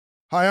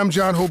Hi, I'm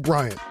John Hope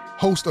Bryant,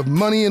 host of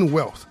Money and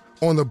Wealth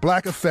on the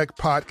Black Effect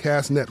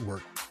Podcast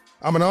Network.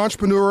 I'm an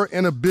entrepreneur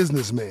and a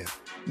businessman.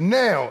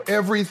 Now,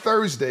 every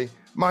Thursday,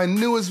 my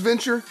newest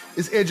venture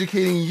is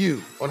educating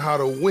you on how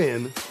to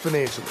win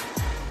financially.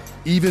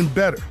 Even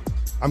better,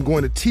 I'm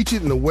going to teach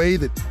it in a way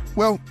that,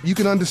 well, you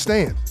can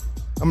understand.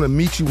 I'm going to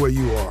meet you where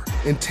you are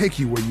and take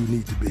you where you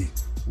need to be.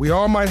 We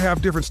all might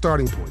have different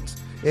starting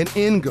points and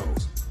end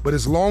goals, but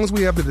as long as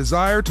we have the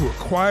desire to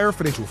acquire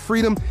financial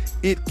freedom,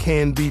 it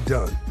can be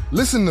done.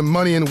 Listen to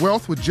Money and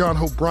Wealth with John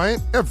Hope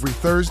Bryant every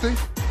Thursday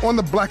on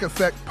the Black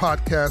Effect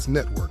Podcast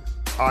Network,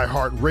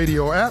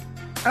 iHeartRadio app,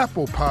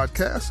 Apple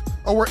Podcasts,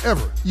 or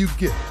wherever you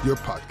get your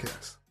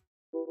podcasts.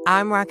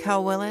 I'm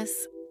Raquel Willis.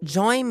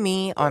 Join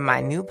me on my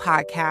new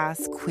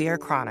podcast, Queer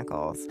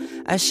Chronicles,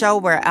 a show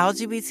where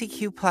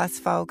LGBTQ plus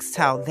folks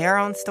tell their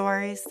own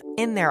stories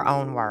in their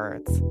own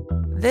words.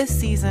 This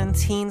season,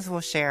 teens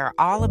will share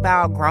all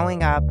about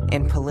growing up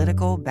in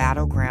political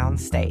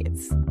battleground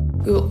states.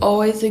 We will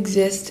always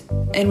exist,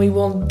 and we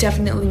will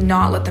definitely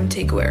not let them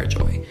take away our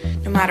joy,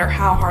 no matter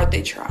how hard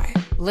they try.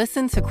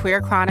 Listen to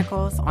Queer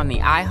Chronicles on the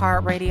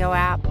iHeartRadio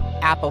app,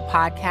 Apple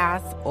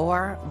Podcasts,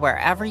 or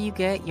wherever you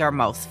get your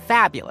most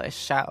fabulous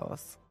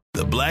shows.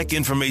 The Black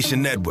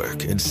Information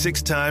Network and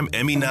six-time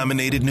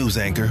Emmy-nominated news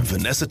anchor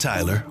Vanessa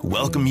Tyler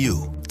welcome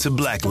you to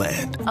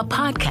Blackland, a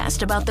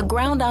podcast about the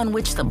ground on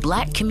which the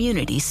Black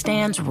community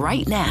stands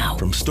right now.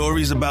 From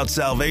stories about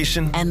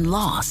salvation and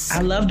loss. I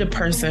loved a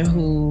person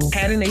who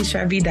had an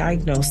HIV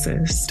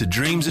diagnosis. To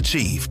dreams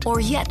achieved. Or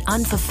yet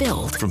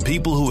unfulfilled. From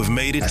people who have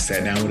made it. I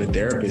sat down with a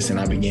therapist and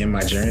I began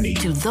my journey.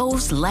 To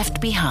those left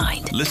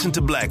behind. Listen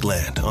to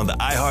Blackland on the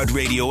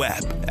iHeartRadio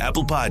app,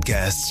 Apple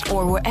Podcasts,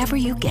 or wherever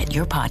you get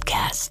your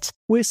podcasts.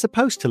 We're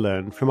supposed to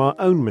learn from our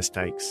own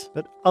mistakes,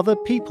 but other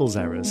people's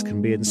errors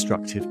can be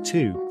instructive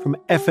too. From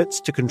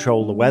efforts to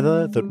control the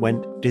weather that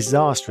went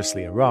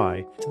disastrously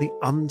awry, to the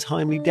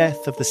untimely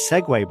death of the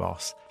Segway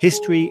boss,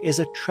 history is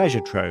a treasure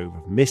trove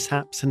of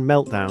mishaps and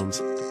meltdowns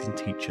that can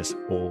teach us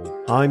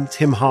all. I'm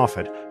Tim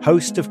Harford,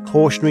 host of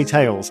Cautionary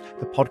Tales,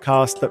 the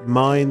podcast that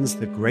mines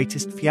the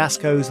greatest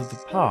fiascos of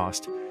the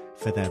past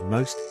for their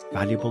most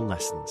valuable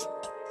lessons.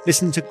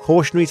 Listen to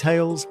Cautionary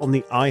Tales on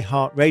the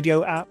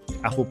iHeartRadio app,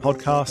 Apple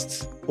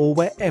Podcasts, or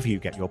wherever you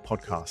get your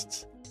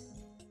podcasts.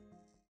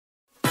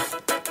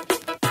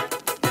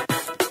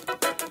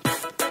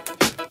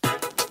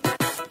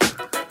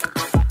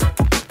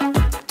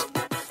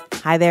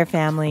 Hi there,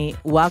 family.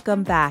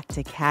 Welcome back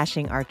to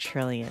Cashing Our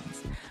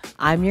Trillions.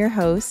 I'm your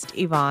host,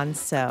 Yvonne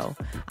So.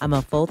 I'm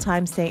a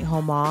full-time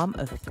stay-at-home mom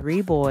of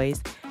 3 boys,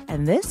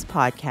 and this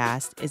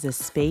podcast is a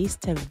space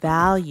to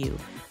value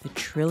the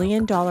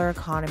trillion-dollar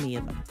economy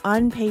of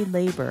unpaid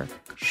labor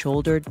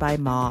shouldered by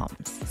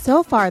moms.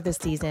 So far this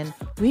season,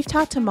 we've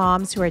talked to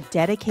moms who are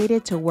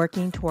dedicated to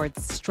working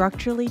towards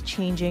structurally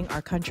changing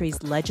our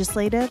country's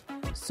legislative,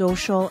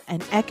 social,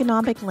 and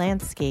economic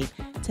landscape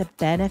to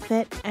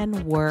benefit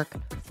and work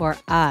for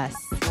us.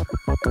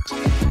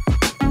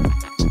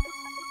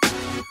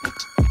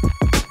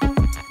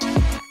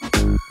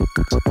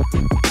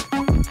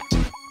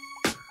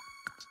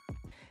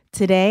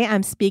 Today,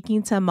 I'm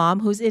speaking to a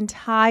mom whose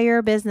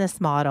entire business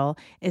model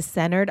is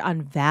centered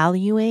on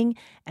valuing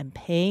and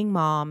paying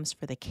moms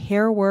for the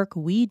care work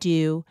we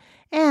do,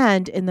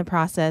 and in the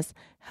process,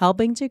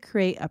 helping to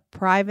create a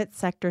private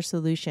sector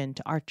solution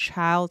to our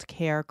child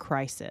care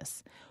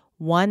crisis,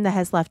 one that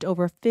has left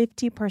over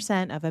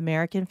 50% of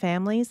American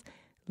families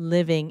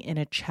living in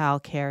a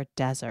child care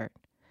desert.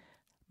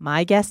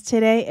 My guest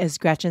today is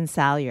Gretchen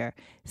Salyer,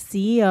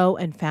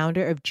 CEO and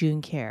founder of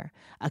June Care,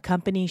 a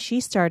company she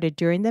started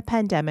during the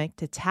pandemic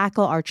to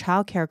tackle our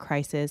childcare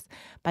crisis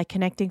by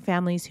connecting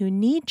families who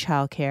need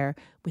childcare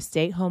with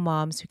stay-at-home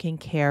moms who can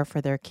care for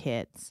their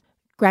kids.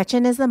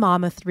 Gretchen is the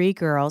mom of 3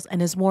 girls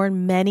and has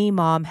worn many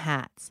mom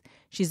hats.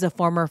 She's a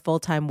former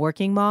full-time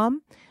working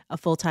mom, a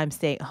full-time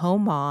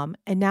stay-at-home mom,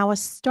 and now a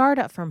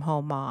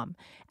startup-from-home mom.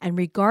 And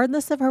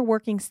regardless of her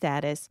working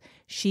status,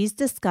 she's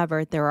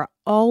discovered there are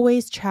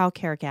always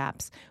childcare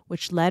gaps,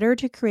 which led her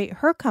to create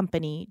her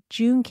company,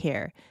 June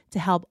Care, to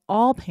help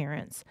all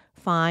parents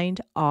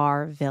find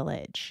our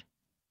village.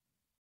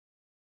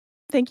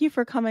 Thank you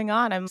for coming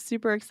on. I'm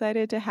super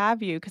excited to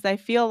have you because I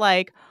feel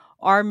like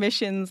our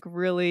missions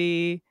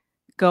really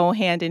go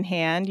hand in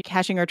hand.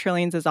 Cashing Our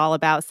Trillions is all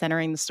about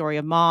centering the story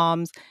of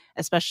moms,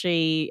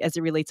 especially as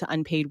it relates to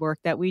unpaid work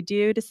that we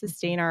do to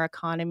sustain our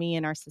economy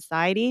and our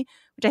society,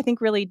 which I think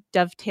really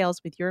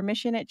dovetails with your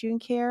mission at June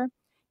Care.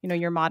 You know,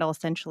 your model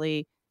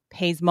essentially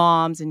pays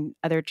moms and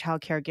other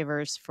child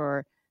caregivers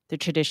for the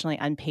traditionally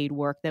unpaid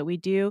work that we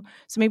do.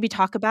 So maybe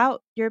talk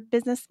about your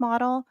business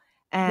model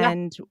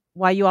and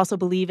why you also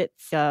believe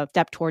it's a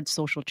step towards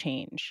social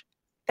change.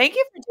 Thank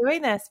you for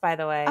doing this, by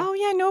the way. Oh,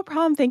 yeah, no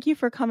problem. Thank you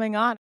for coming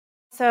on.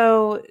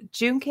 So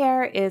June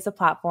Care is a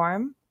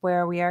platform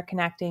where we are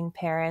connecting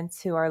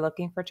parents who are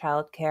looking for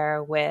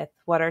childcare with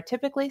what are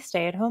typically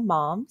stay-at-home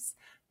moms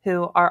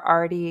who are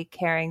already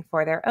caring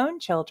for their own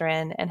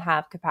children and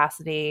have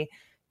capacity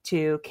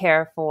to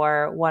care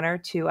for 1 or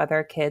 2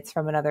 other kids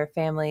from another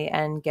family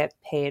and get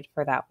paid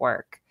for that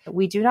work.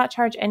 We do not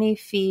charge any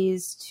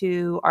fees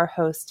to our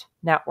host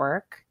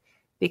network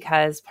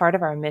because part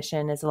of our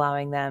mission is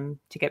allowing them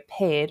to get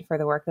paid for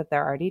the work that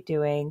they're already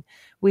doing.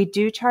 We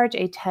do charge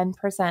a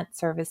 10%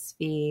 service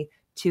fee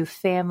to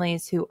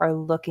families who are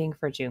looking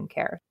for June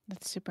Care.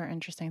 That's super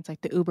interesting. It's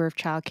like the Uber of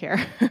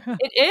childcare.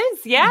 It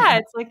is. Yeah.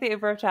 It's like the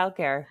Uber of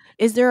childcare.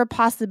 Is there a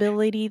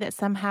possibility that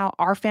somehow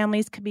our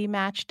families could be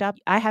matched up?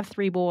 I have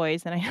 3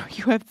 boys and I know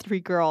you have 3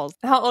 girls.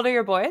 How old are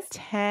your boys?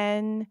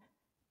 10,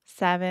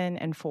 7,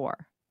 and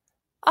 4.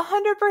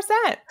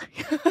 100%.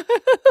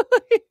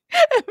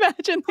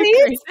 Imagine.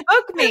 Please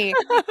book me.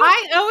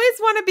 I always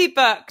want to be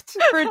booked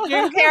for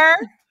June Care.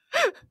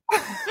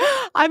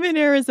 I'm in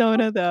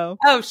Arizona though.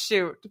 Oh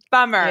shoot.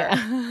 Bummer.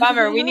 Yeah.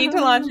 Bummer. We need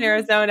to launch in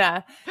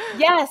Arizona.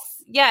 Yes.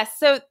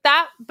 So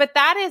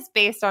that is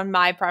based on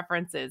my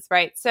preferences,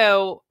 right?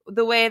 So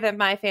the way that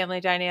my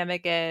family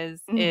dynamic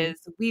is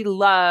we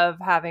love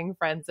having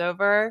friends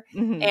over.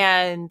 Mm-hmm.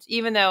 And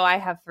even though I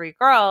have 3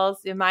 girls,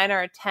 mine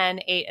are 10,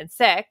 8, and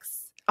 6.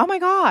 Oh my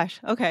gosh.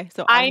 Okay.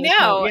 So I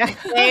know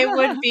they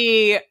would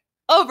be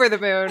over the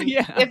moon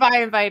if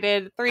I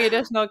invited 3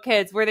 additional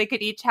kids where they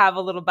could each have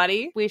a little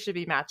buddy. We should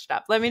be matched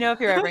up. Let me know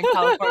if you're ever in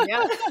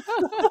California.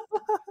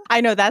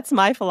 I know that's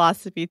my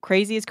philosophy.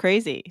 Crazy is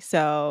crazy.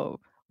 So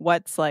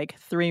what's like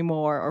 3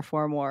 more or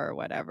 4 more or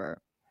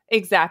whatever.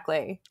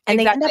 Exactly. And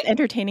they end up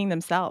entertaining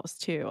themselves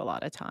too a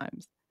lot of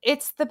times.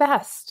 It's the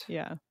best.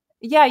 Yeah.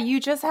 Yeah, you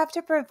just have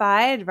to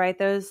provide, right,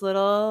 those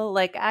little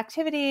like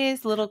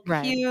activities, little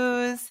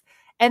cues,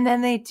 and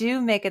then they do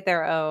make it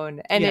their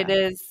own. And it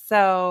is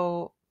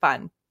so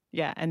fun.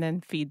 Yeah, and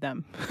then feed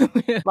them.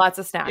 Lots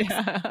of snacks.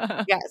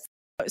 Yeah. Yes.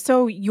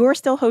 So you're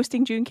still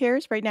hosting June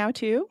Cares right now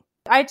too?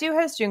 I do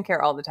host June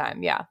Care all the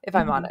time, yeah, if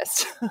I'm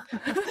honest.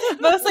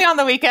 Mostly on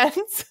the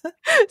weekends.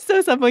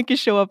 So someone can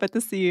show up at the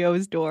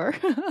CEO's door.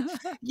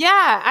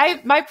 Yeah,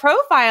 my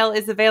profile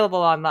is available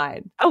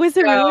online. Oh, is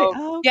it really?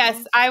 Oh, okay.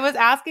 Yes, I was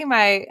asking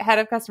my head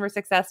of customer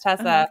success,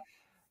 Tessa,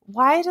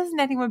 why doesn't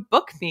anyone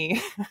book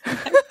me?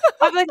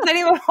 I'm like, does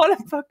anyone want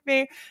to book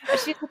me? And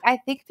she's like, I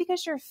think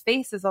because your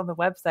face is on the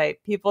website,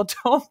 people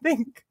don't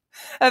think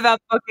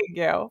about booking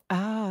you.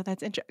 Oh,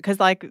 that's interesting. Because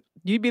like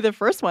you'd be the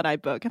first one I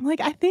book. I'm like,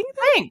 I think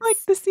that's like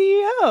the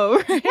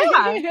CEO.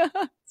 Right? Yeah,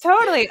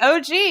 totally.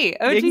 OG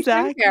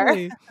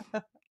exactly.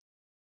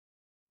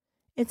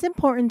 It's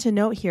important to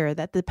note here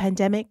that the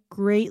pandemic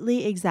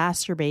greatly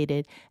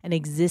exacerbated an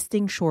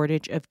existing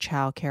shortage of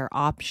childcare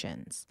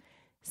options.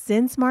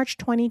 Since March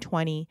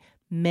 2020,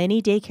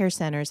 many daycare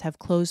centers have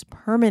closed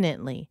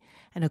permanently,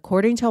 and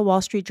according to a Wall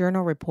Street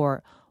Journal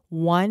report,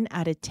 1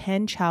 out of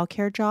 10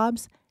 childcare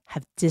jobs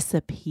have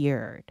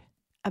disappeared.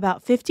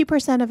 About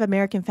 50% of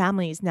American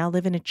families now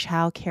live in a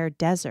childcare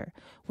desert,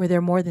 where there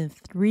are more than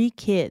 3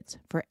 kids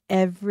for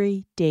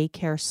every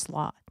daycare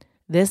slot.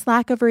 This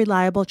lack of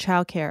reliable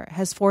childcare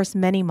has forced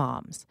many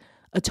moms,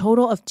 a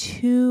total of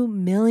 2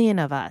 million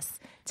of us,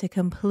 to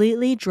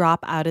completely drop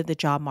out of the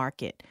job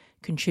market,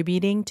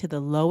 contributing to the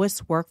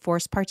lowest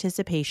workforce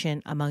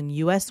participation among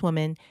U.S.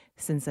 women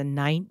since the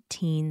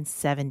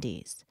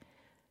 1970s.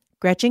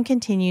 Gretchen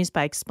continues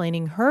by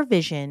explaining her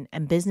vision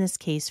and business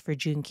case for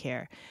June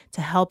Care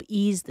to help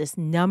ease this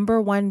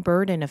number 1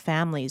 burden of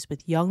families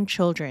with young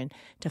children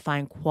to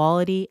find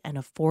quality and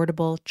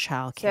affordable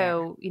childcare.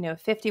 So,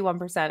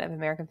 51% of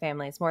American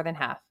families, more than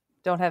half,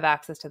 don't have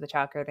access to the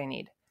childcare they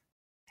need.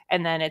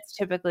 And then it's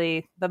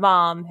typically the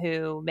mom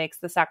who makes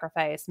the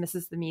sacrifice,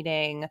 misses the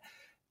meeting,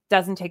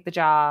 doesn't take the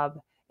job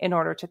in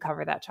order to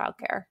cover that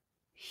childcare.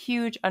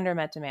 Huge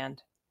undermet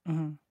demand.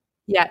 Mm-hmm.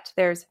 Yet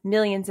there's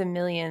millions and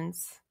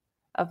millions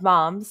of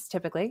moms,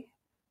 typically,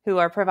 who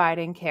are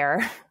providing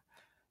care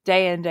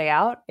day in, day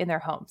out in their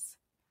homes.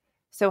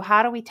 So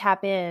how do we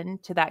tap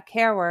into that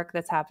care work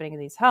that's happening in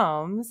these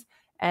homes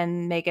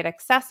and make it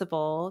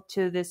accessible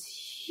to this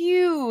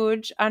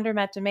huge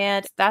undermet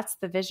demand? That's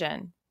the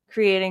vision,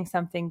 creating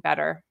something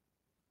better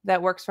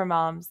that works for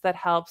moms, that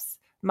helps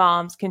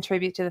moms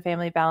contribute to the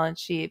family balance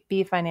sheet,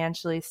 be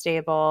financially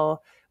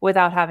stable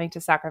without having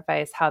to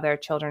sacrifice how their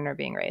children are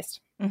being raised.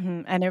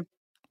 Mm-hmm. And it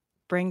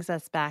brings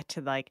us back to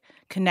like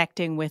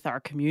connecting with our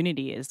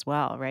community as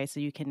well, right?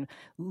 So you can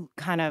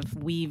kind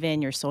of weave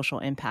in your social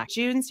impact.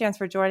 June stands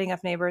for Joining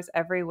Up Neighbors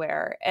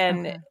Everywhere.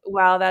 And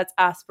while that's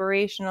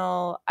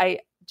aspirational, I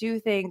do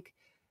think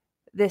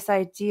this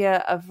idea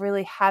of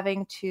really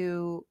having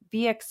to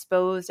be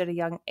exposed at a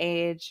young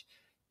age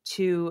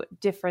to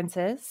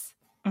differences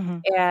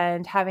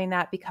and having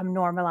that become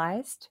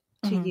normalized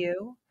to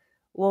you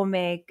will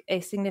make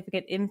a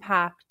significant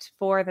impact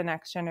for the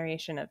next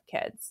generation of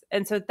kids.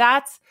 And so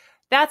that's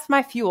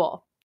my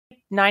fuel.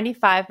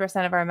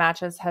 95% of our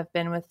matches have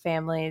been with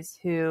families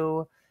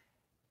who,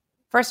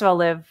 first of all,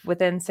 live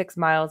within 6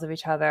 miles of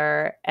each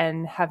other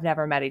and have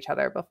never met each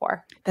other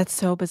before. That's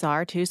so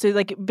bizarre too. So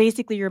like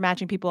basically you're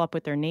matching people up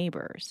with their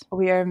neighbors.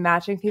 We are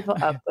matching people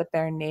up with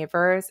their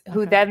neighbors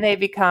who then they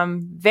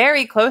become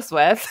very close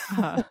with.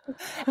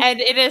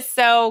 And it is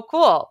so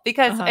cool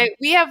because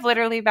we have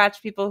literally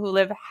matched people who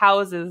live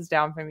houses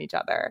down from each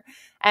other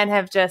and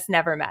have just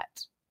never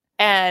met.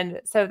 And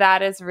so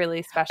that is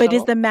really special. But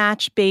is the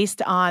match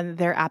based on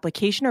their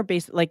application or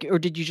or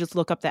did you just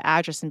look up the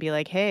address and be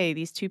like, hey,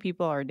 these two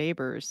people are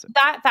neighbors?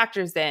 That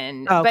factors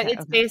in, Oh, but okay,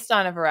 it's okay. based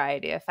on a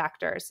variety of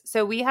factors.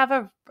 So we have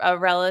a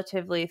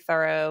relatively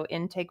thorough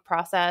intake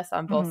process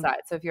on both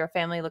sides. So if you're a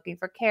family looking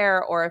for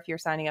care or if you're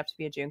signing up to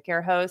be a June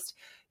Care host,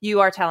 you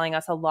are telling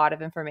us a lot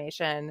of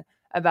information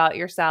about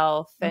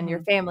yourself and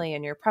your family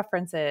and your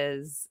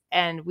preferences.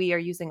 And we are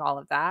using all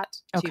of that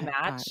to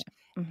match.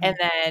 And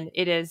then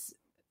it is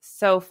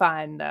so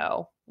fun,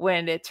 though,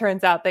 when it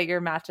turns out that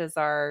your matches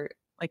are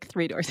like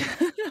 3 doors.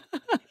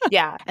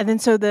 Yeah. And then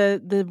so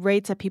the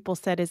rates that people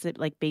said, is it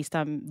like based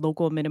on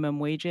local minimum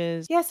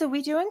wages? Yeah, so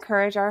we do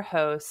encourage our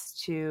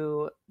hosts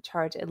to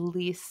charge at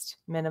least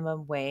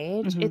minimum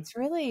wage. It's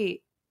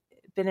really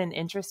been an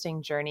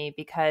interesting journey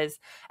because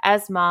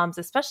as moms,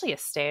 especially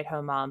as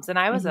stay-at-home moms, and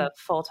I was a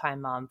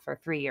full-time mom for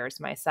 3 years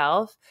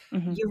myself,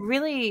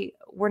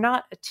 we're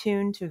not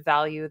attuned to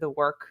value the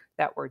work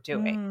that we're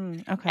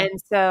doing. Okay.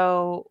 And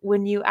so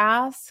when you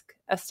ask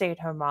a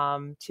stay-at-home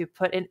mom to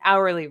put an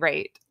hourly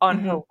rate on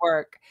her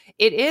work,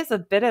 it is a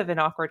bit of an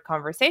awkward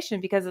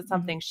conversation because it's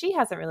something she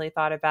hasn't really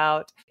thought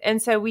about.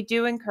 And so we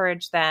do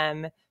encourage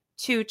them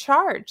to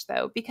charge,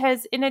 though,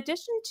 because in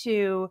addition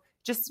to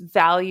just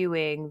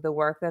valuing the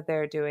work that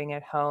they're doing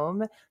at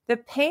home, the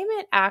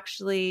payment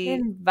actually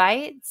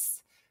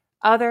invites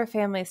other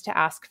families to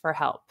ask for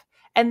help.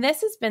 And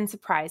this has been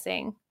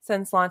surprising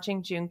since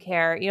launching June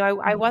Care. You know,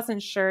 I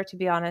wasn't sure, to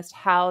be honest,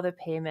 how the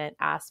payment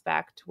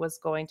aspect was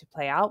going to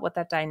play out, what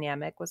that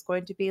dynamic was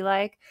going to be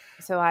like.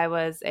 So I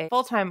was a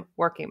full-time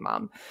working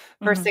mom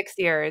for 6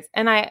 years.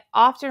 And I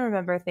often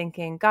remember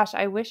thinking, gosh,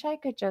 I wish I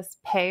could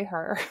just pay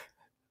her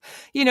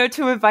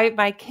to invite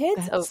my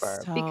kids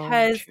over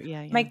because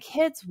my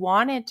kids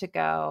wanted to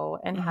go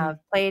and have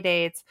play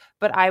dates,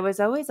 but I was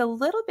always a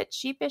little bit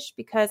sheepish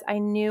because I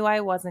knew I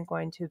wasn't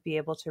going to be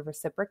able to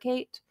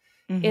reciprocate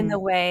in the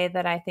way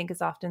that I think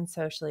is often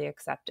socially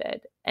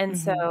accepted. And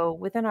so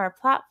within our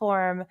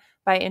platform,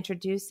 by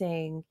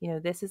introducing,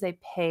 this is a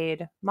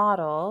paid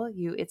model,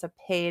 it's a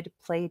paid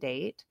play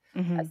date,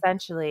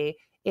 essentially,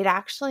 it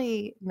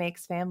actually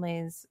makes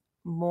families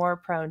more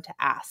prone to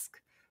ask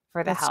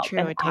for the help. That's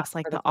true. It takes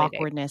like the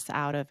awkwardness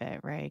out of it,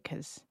 right?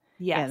 Because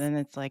then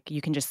it's like you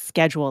can just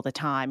schedule the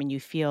time and you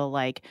feel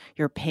like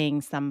you're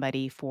paying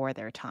somebody for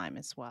their time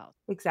as well.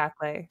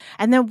 Exactly.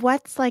 And then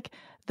what's like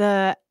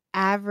the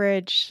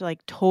average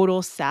like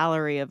total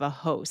salary of a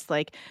host?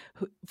 Like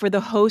for the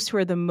hosts who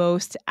are the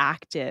most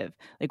active,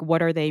 like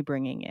what are they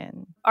bringing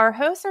in? Our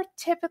hosts are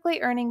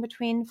typically earning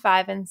between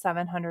 $500 and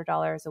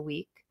 $700 a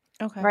week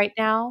right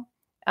now.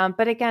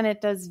 But again, it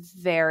does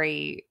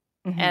vary.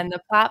 And the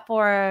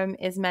platform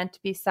is meant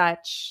to be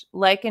such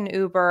like an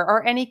Uber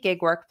or any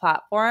gig work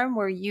platform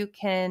where you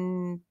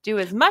can do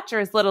as much or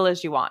as little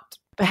as you want.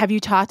 But have you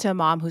talked to a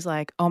mom who's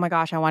like, oh my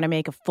gosh, I want to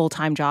make a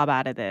full-time job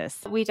out of this?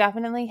 We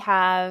definitely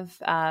have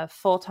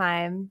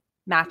full-time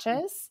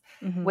matches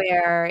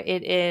where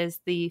it is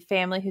the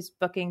family who's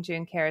booking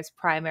June Care's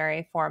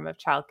primary form of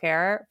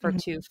childcare for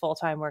 2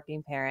 full-time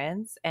working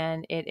parents.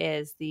 And it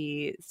is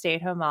the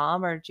stay-at-home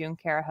mom or June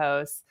Care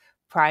host's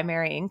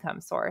primary income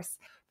source.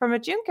 From a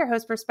June Care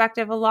host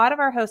perspective, a lot of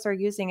our hosts are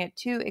using it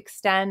to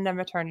extend a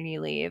maternity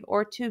leave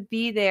or to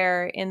be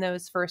there in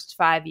those first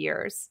 5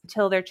 years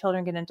until their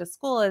children get into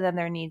school and then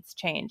their needs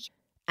change.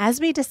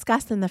 As we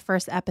discussed in the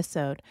first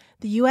episode,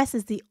 the U.S.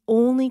 is the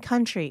only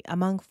country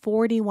among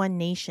 41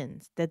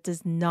 nations that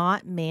does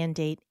not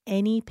mandate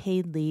any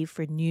paid leave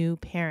for new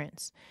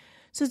parents.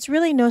 So it's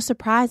really no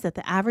surprise that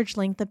the average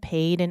length of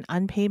paid and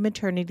unpaid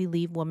maternity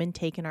leave women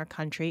take in our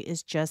country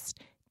is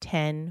just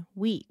 10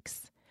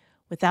 weeks.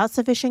 Without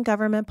sufficient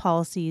government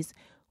policies,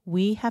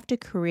 we have to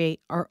create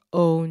our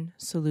own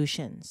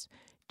solutions.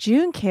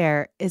 June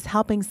Care is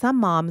helping some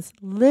moms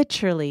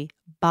literally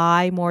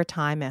buy more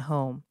time at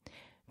home.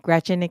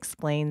 Gretchen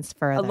explains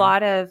further. A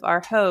lot of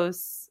our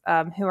hosts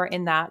who are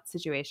in that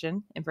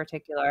situation in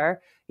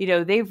particular,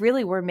 they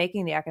really were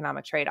making the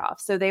economic trade-off.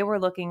 So they were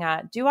looking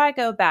at, do I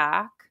go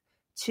back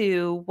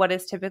to what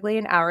is typically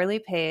an hourly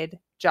paid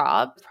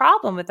job? The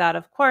problem with that,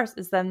 of course,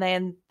 is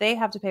then they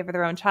have to pay for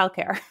their own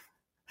childcare.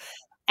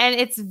 And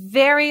it's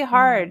very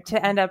hard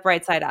to end up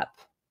right side up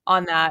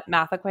on that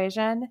math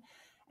equation.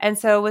 And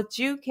so with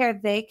June Care,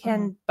 they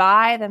can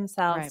buy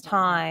themselves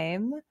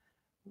time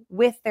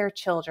with their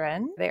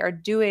children. They are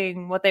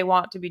doing what they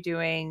want to be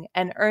doing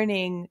and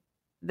earning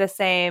the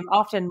same,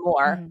 often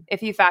more,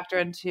 if you factor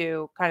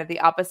into kind of the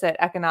opposite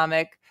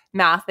economic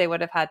math they would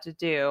have had to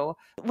do.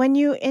 When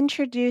you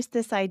introduced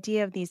this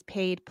idea of these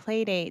paid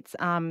play dates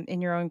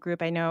in your own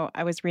group, I know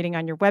I was reading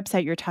on your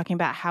website, you're talking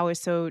about how it's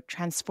so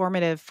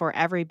transformative for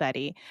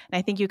everybody. And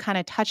I think you kind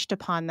of touched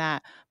upon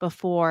that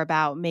before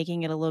about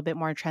making it a little bit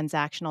more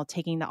transactional,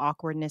 taking the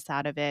awkwardness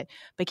out of it.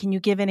 But can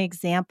you give an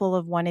example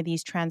of one of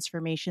these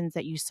transformations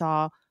that you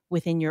saw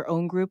within your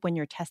own group when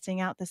you're testing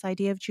out this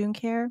idea of June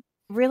Care?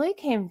 Really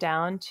came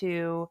down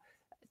to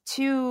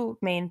 2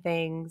 main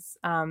things,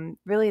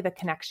 really the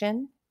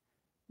connection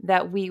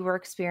that we were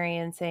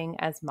experiencing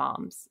as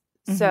moms.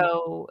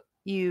 So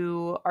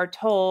you are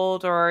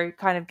told or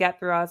kind of get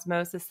through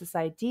osmosis this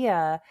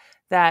idea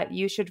that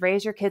you should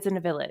raise your kids in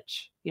a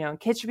village, and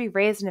kids should be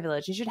raised in a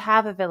village. You should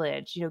have a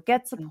village,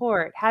 get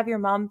support, have your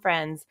mom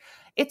friends.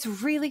 It's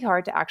really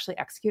hard to actually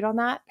execute on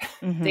that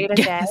day to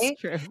day.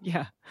 That's true.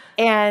 Yeah.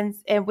 And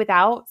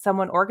without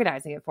someone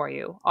organizing it for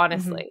you,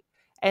 honestly.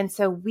 And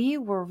so we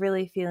were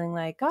really feeling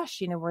like,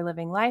 gosh, we're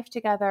living life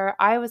together.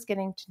 I was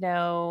getting to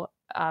know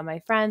my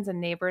friends and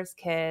neighbors'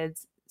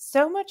 kids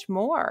so much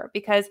more,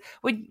 because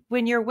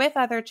when you're with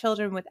other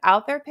children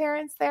without their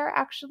parents there,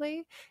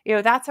 actually,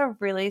 that's a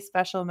really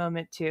special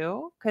moment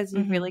too, because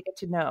you really get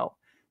to know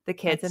the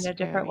kids in a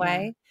different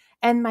way.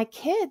 And my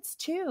kids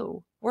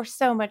too were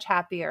so much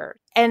happier.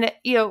 And,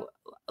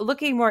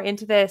 looking more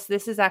into this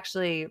is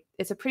actually,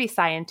 it's a pretty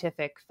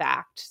scientific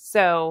fact.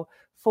 So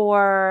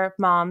for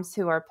moms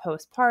who are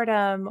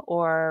postpartum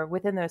or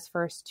within those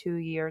first 2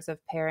 years of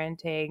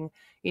parenting,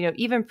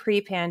 even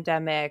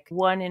pre-pandemic,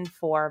 1 in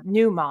 4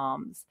 new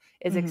moms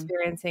is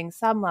experiencing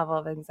some level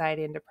of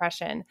anxiety and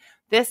depression.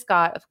 This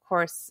got, of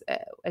course,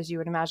 as you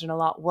would imagine, a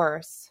lot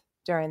worse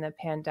during the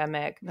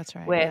pandemic. That's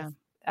right. With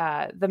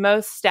the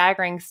most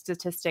staggering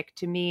statistic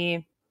to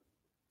me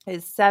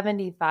is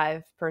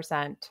 75%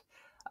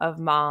 of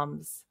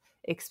moms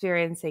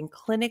experiencing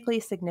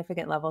clinically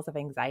significant levels of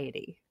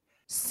anxiety.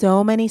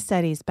 So many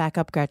studies back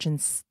up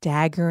Gretchen's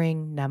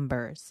staggering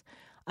numbers.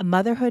 A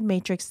motherhood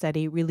matrix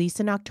study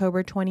released in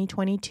October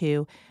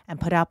 2022 and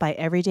put out by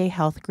Everyday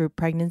Health Group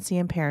Pregnancy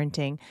and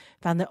Parenting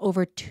found that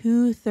over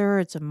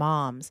 2/3 of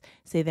moms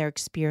say they're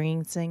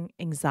experiencing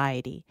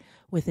anxiety,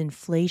 with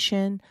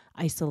inflation,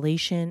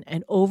 isolation,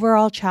 and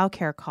overall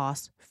childcare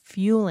costs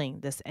fueling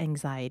this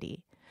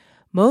anxiety.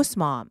 Most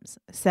moms,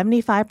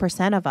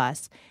 75% of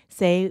us,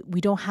 say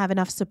we don't have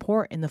enough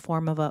support in the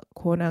form of a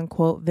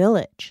quote-unquote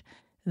village.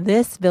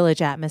 This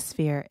village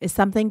atmosphere is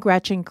something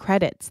Gretchen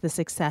credits the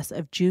success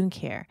of June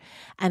Care,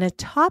 and a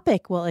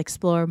topic we'll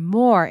explore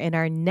more in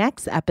our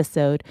next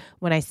episode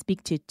when I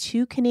speak to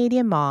 2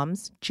 Canadian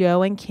moms,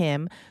 Jo and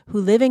Kim,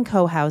 who live in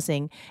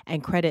co-housing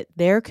and credit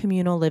their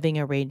communal living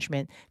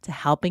arrangement to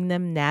helping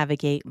them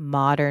navigate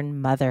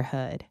modern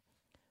motherhood.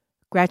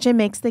 Gretchen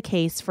makes the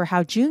case for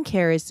how June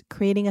Care is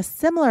creating a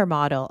similar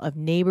model of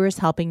neighbors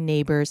helping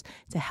neighbors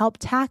to help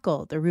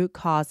tackle the root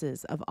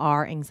causes of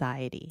our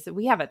anxiety. So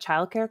we have a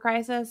childcare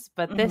crisis,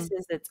 but this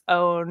is its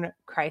own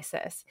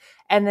crisis.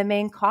 And the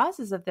main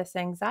causes of this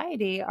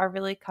anxiety are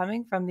really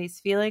coming from these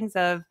feelings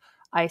of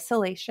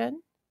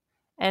isolation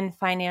and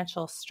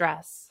financial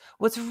stress.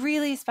 What's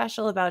really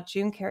special about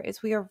June Care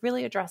is we are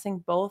really addressing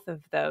both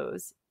of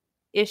those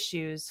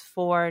issues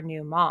for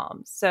new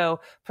moms. So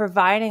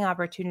providing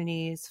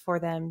opportunities for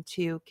them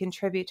to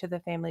contribute to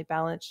the family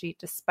balance sheet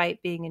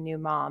despite being a new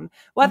mom,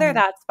 whether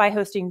that's by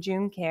hosting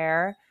June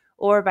Care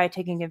or by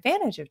taking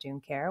advantage of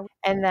June Care.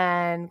 And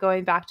then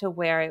going back to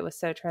where it was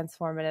so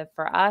transformative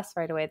for us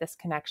right away, this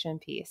connection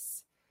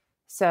piece.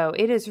 So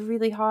it is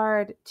really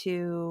hard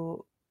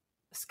to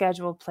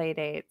schedule play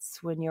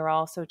dates when you're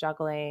also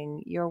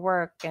juggling your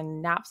work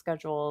and nap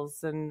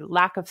schedules and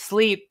lack of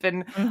sleep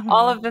and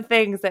all of the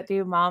things that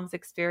new moms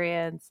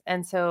experience.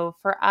 And so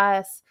for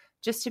us,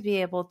 just to be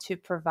able to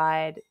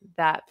provide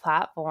that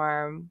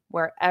platform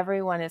where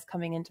everyone is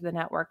coming into the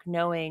network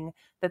knowing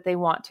that they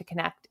want to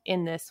connect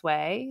in this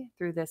way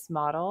through this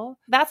model,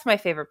 that's my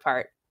favorite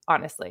part,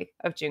 honestly,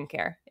 of June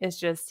Care, is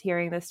just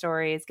hearing the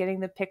stories, getting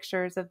the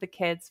pictures of the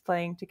kids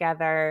playing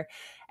together,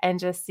 and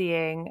just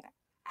seeing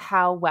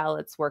how well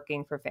it's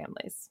working for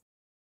families.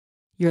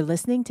 You're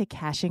listening to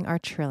Cashing Our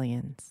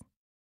Trillions.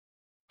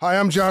 Hi,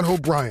 I'm John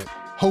Hope Bryant,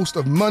 host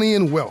of Money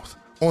and Wealth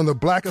on the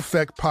Black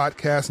Effect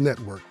Podcast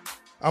Network.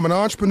 I'm an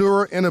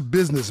entrepreneur and a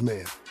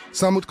businessman,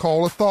 some would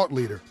call a thought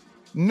leader.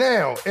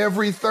 Now,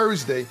 every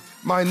Thursday,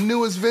 my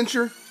newest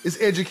venture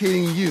is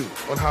educating you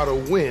on how to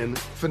win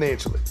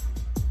financially.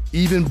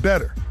 Even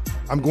better,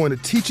 I'm going to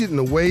teach it in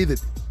a way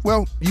that,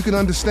 well, you can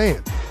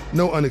understand.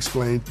 No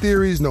unexplained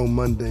theories, no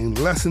mundane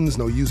lessons,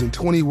 no using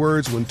 20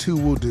 words when 2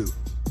 will do.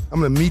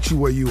 I'm going to meet you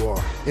where you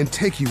are and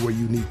take you where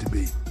you need to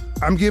be.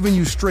 I'm giving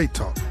you straight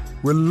talk,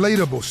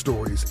 relatable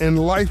stories, and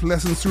life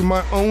lessons through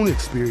my own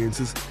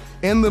experiences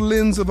and the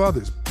lens of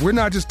others. We're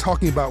not just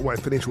talking about why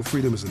financial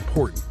freedom is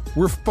important.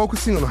 We're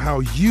focusing on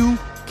how you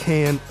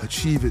can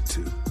achieve it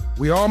too.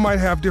 We all might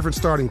have different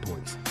starting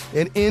points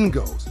and end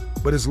goals,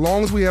 but as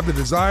long as we have the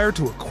desire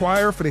to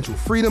acquire financial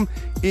freedom,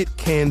 it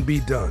can be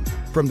done.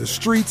 From the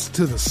streets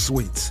to the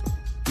suites.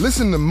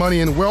 Listen to Money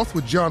and Wealth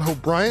with John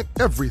Hope Bryant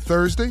every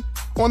Thursday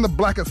on the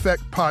Black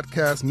Effect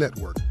Podcast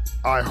Network,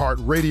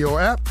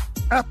 iHeartRadio app,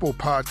 Apple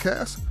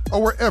Podcasts,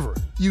 or wherever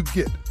you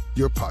get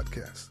your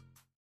podcasts.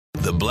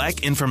 The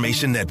Black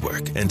Information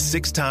Network and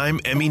 6-time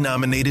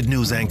Emmy-nominated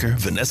news anchor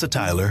Vanessa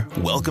Tyler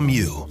welcome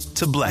you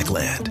to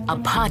Blackland. A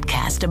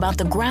podcast about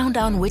the ground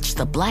on which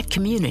the Black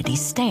community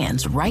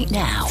stands right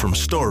now. From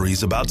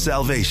stories about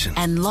salvation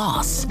and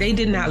loss. They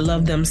did not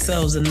love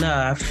themselves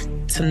enough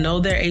to know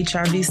their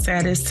HRV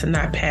status, to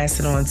not pass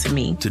it on to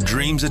me. To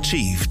dreams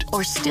achieved.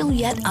 Or still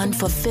yet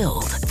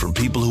unfulfilled. From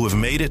people who have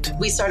made it.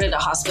 We started a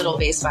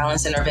hospital-based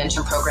violence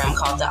intervention program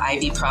called the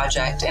IVY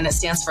Project, and it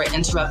stands for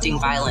Interrupting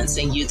Violence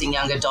in Youth and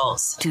Young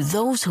Adults. To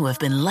those who have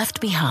been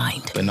left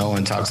behind. But no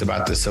one talks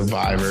about the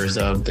survivors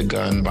of the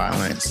gun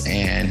violence,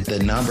 and the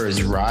number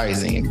is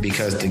rising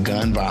because the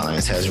gun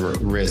violence has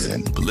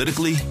risen.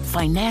 Politically.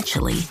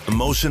 Financially.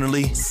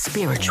 Emotionally.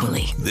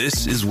 Spiritually.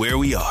 This is where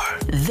we are.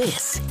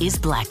 This is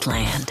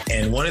Blackland.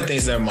 And one of the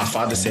things that my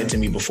father said to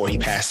me before he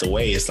passed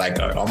away is like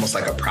almost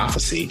like a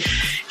prophecy.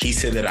 He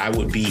said that I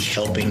would be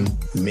helping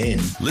men.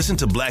 Listen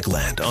to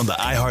Blackland on the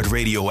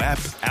iHeartRadio app,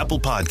 Apple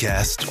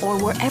Podcasts,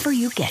 or wherever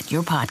you get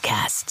your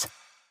podcasts.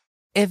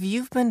 If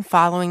you've been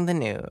following the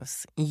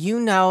news, you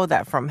know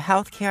that from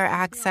healthcare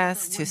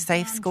access to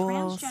safe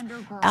schools,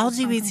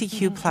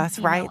 LGBTQ plus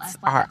rights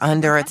are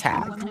under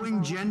attack.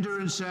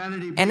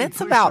 And it's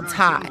about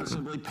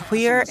time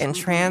queer and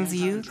trans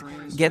youth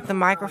get the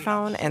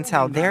microphone and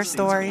tell their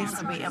stories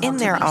in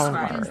their own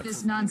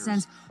words.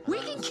 We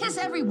can kiss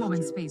every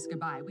woman's face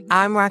goodbye.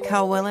 I'm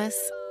Raquel Willis.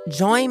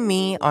 Join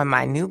me on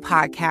my new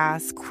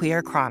podcast,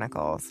 Queer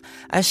Chronicles,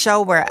 a show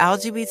where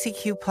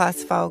LGBTQ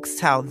plus folks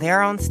tell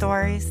their own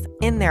stories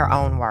in their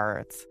own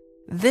words.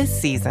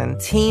 This season,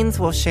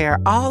 teens will share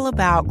all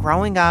about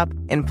growing up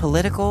in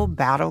political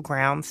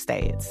battleground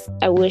states.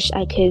 I wish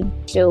I could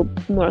feel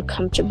more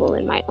comfortable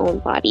in my own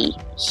body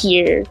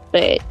here,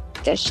 but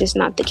that's just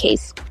not the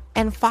case.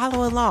 And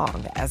follow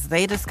along as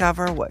they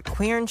discover what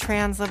queer and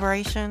trans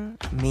liberation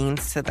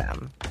means to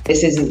them.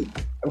 This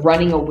isn't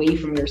running away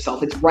from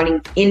yourself. It's running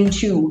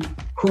into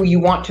who you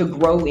want to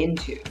grow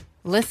into.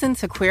 Listen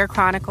to Queer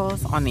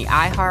Chronicles on the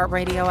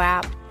iHeartRadio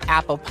app,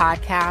 Apple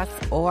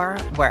Podcasts, or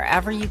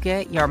wherever you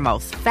get your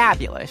most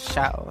fabulous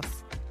shows.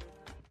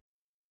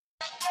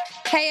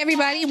 Hey,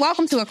 everybody.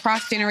 Welcome to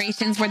Across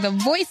Generations, where the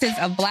voices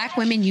of Black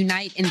women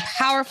unite in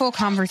powerful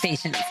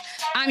conversations.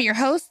 I'm your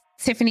host,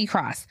 Tiffany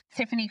Cross.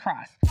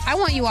 I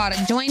want you all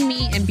to join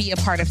me and be a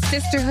part of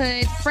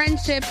sisterhood,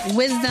 friendship,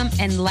 wisdom,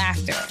 and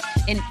laughter.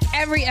 In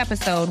every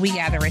episode, we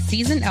gather a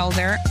seasoned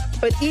elder.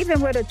 But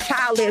even with a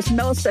child, there's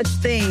no such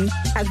thing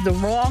as the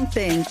wrong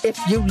thing if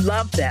you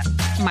love them.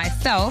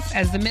 Myself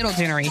as the middle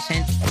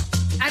generation.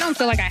 I don't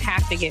feel like I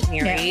have to get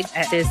married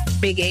at this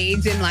big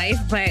age in life,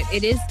 but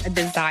it is a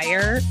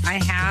desire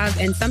I have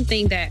and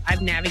something that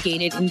I've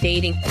navigated in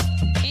dating.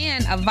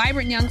 And a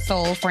vibrant young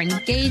soul for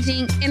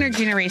engaging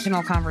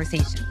intergenerational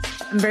conversations.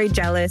 I'm very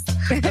jealous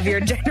of your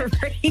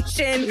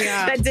generation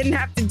that didn't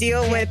have to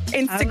deal with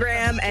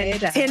Instagram and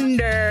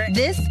Tinder.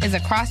 This is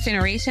Across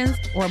Generations,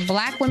 where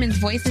Black women's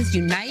voices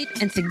unite,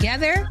 and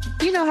together,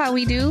 you know how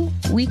we do,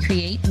 we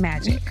create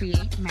magic.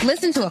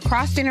 Listen to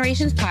Across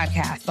Generations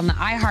podcast on the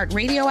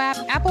iHeartRadio app,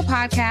 Apple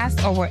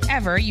Podcasts, or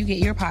wherever you get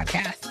your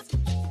podcasts.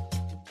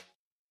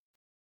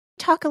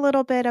 Talk a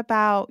little bit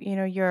about,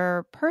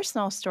 your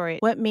personal story.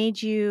 What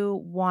made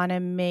you want to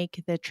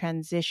make the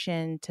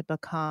transition to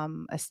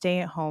become a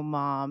stay-at-home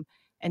mom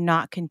and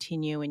not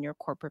continue in your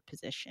corporate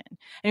position?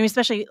 I mean,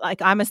 especially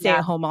like I'm a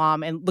stay-at-home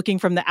mom, and looking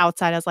from the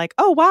outside, I was like,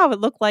 oh, wow, it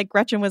looked like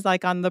Gretchen was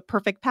like on the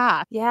perfect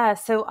path. Yeah.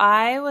 So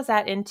I was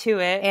at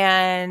Intuit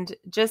and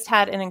just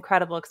had an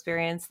incredible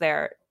experience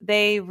there.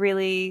 They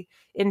really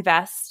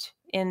invest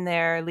in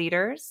their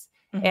leaders.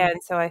 Mm-hmm.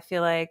 And so I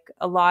feel like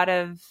a lot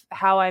of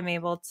how I'm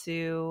able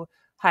to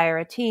hire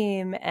a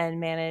team and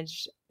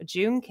manage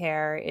June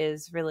Care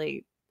is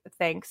really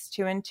thanks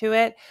to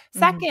Intuit.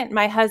 Second,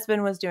 my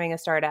husband was doing a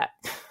startup.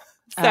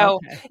 So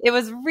it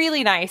was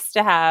really nice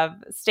to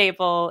have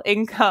stable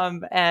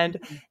income and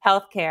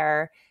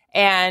healthcare.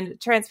 And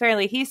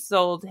transparently, he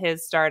sold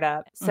his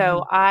startup.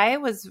 So I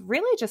was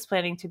really just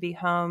planning to be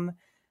home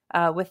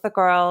with the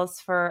girls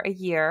for a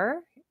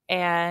year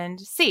and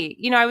see.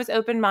 I was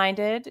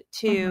open-minded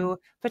to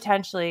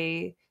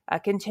potentially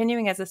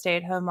continuing as a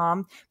stay-at-home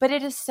mom, but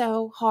it is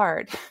so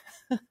hard.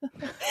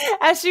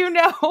 As you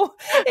know,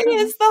 it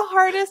is the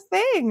hardest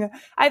thing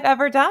I've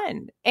ever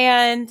done.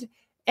 And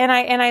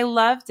I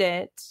loved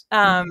it.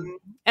 And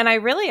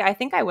I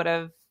think I would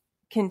have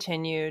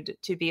continued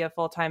to be a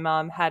full-time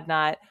mom had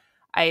not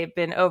I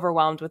been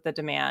overwhelmed with the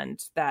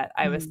demand that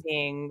I was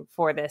seeing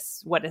for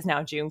this, what is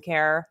now June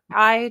Care.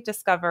 I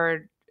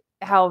discovered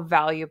how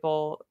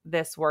valuable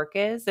this work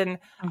is. And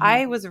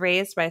I was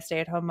raised by a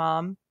stay-at-home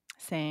mom.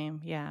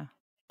 Same, yeah.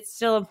 It's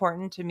still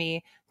important to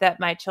me that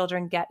my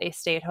children get a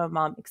stay-at-home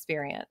mom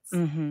experience.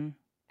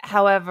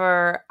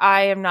 However,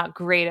 I am not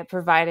great at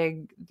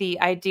providing the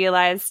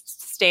idealized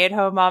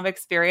stay-at-home mom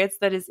experience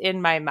that is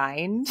in my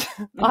mind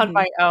on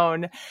my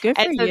own. Good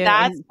for you.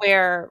 That's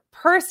where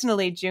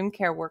personally June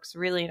Care works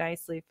really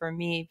nicely for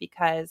me,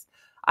 because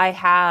I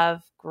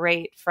have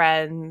great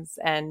friends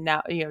and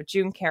now,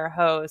 June Care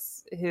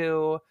hosts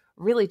who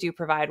really do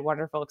provide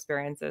wonderful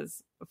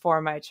experiences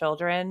for my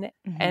children.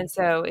 And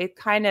so it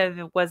kind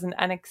of was an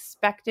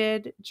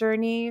unexpected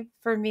journey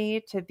for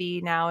me to be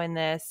now in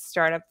this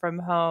startup from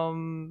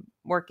home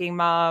working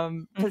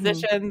mom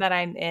position that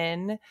I'm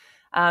in.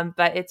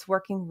 But it's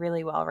working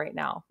really well right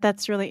now.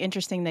 That's really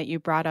interesting that you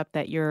brought up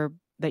that you're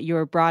that you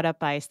were brought up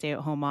by a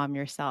stay-at-home mom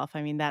yourself.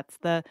 I mean,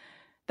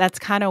 that's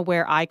kind of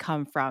where I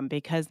come from,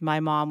 because my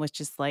mom was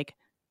just like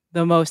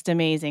the most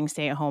amazing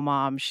stay-at-home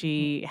mom.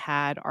 She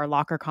had our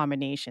locker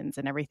combinations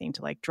and everything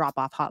to like drop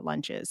off hot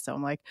lunches. So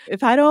I'm like,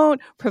 if I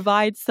don't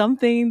provide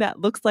something that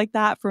looks like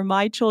that for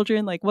my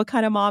children, like what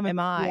kind of mom am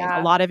I?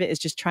 Yeah. A lot of it is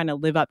just trying to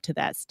live up to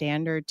that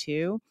standard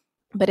too.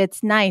 But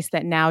it's nice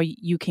that now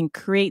you can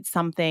create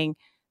something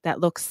that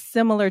looks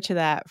similar to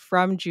that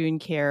from June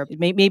Care.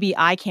 Maybe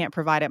I can't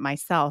provide it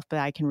myself, but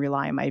I can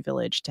rely on my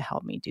village to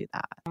help me do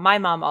that. My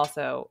mom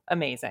also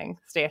amazing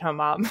stay-at-home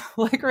mom,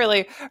 like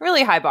really,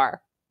 really high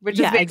bar, which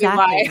is maybe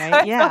exactly, why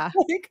right? Yeah.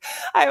 like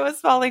I was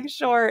falling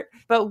short.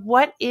 But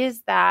what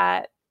is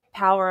that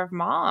power of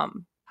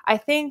mom? I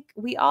think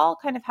we all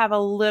kind of have a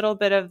little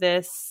bit of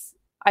this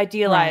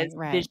idealized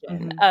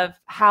vision of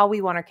how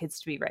we want our kids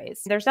to be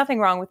raised. There's nothing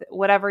wrong with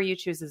whatever you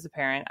choose as a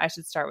parent. I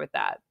should start with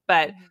that.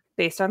 But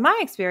based on my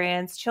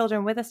experience,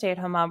 children with a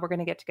stay-at-home mom, we're going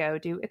to get to go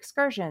do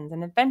excursions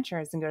and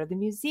adventures and go to the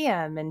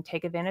museum and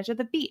take advantage of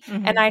the beach.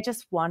 And I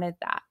just wanted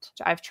that.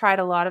 I've tried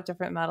a lot of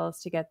different methods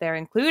to get there,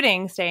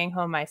 including staying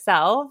home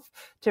myself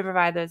to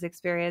provide those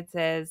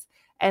experiences.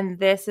 And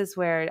this is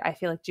where I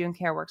feel like June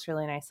Care works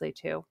really nicely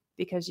too,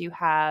 because you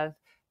have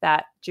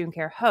that June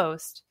Care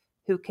host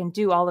who can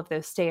do all of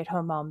those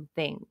stay-at-home mom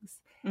things.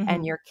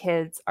 And your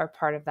kids are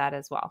part of that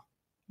as well.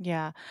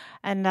 Yeah.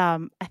 And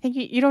I think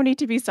you don't need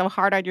to be so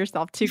hard on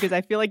yourself too, because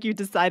I feel like you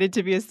decided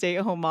to be a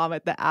stay-at-home mom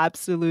at the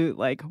absolute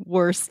like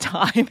worst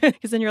time.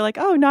 Because then you're like,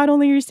 oh, not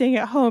only are you staying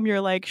at home,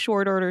 you're like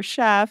short order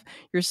chef,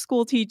 you're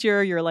school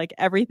teacher, you're like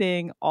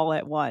everything all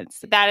at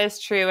once. That is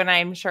true. And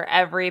I'm sure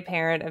every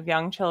parent of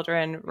young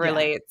children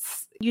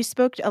relates. You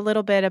spoke a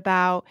little bit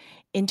about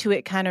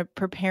Intuit kind of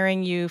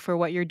preparing you for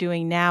what you're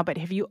doing now, but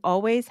have you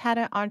always had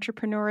an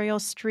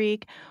entrepreneurial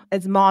streak?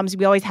 As moms,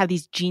 we always have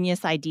these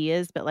genius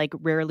ideas, but like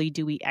rarely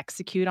do we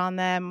execute on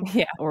them.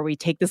 Yeah. Or we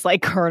take this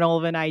like kernel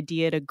of an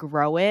idea to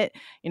grow it.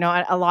 You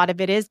know, a lot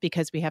of it is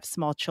because we have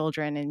small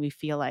children and we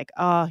feel like,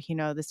 oh, you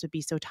know, this would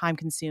be so time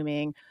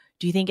consuming.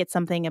 Do you think it's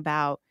something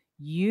about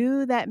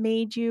you that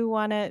made you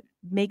want to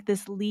make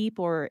this leap,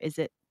 or is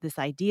it this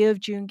idea of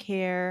June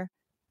Care?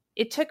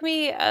 It took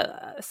me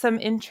some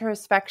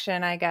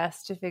introspection, I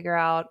guess, to figure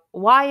out,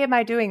 why am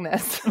I doing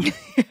this?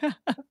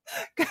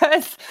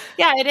 Because,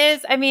 yeah, it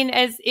is. I mean,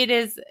 it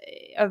is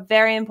a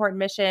very important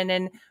mission.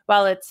 And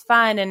while it's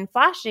fun and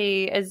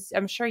flashy, as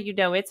I'm sure you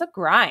know, it's a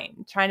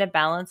grind. Trying to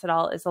balance it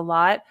all is a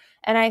lot.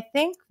 And I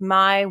think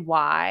my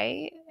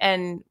why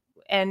and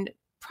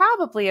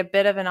probably a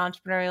bit of an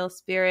entrepreneurial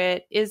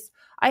spirit is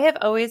I have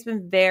always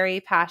been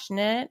very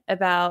passionate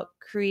about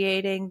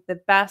creating the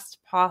best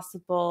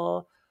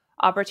possible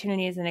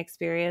opportunities and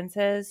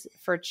experiences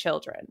for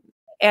children.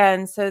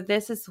 And so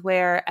this is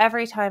where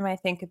every time I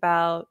think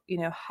about, you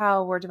know,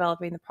 how we're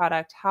developing the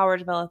product, how we're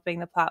developing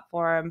the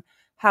platform,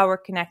 how we're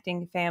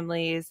connecting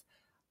families,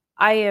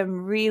 I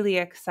am really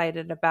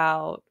excited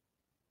about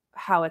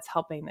how it's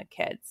helping the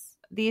kids.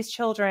 These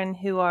children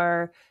who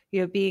are,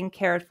 you know, being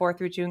cared for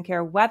through June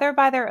Care, whether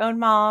by their own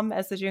mom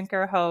as the June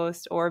Care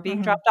host or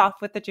being dropped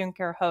off with the June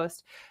Care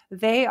host,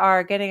 they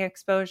are getting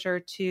exposure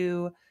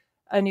to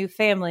a new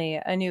family,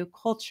 a new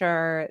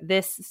culture,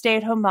 this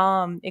stay-at-home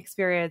mom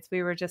experience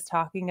we were just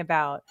talking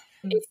about.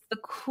 It's the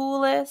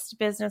coolest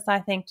business, I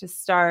think, to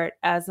start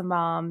as a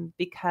mom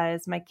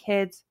because my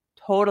kids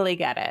totally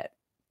get it.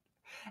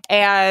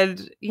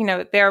 And, you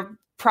know, they're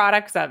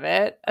products of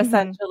it,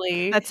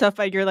 essentially. That's so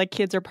fun. You're like,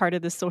 kids are part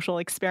of this social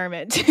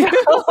experiment. Totally.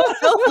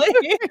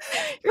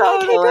 You're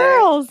like, hey,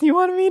 girls, you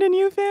want to meet a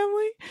new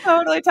family?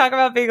 Totally. Talk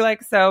about being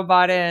like so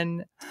bought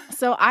in.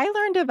 So I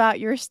learned about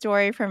your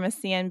story from a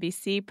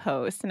CNBC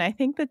post, and I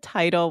think the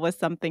title was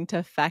something to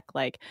effect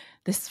like,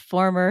 this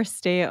former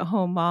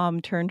stay-at-home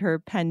mom turned her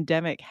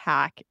pandemic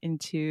hack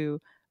into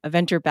a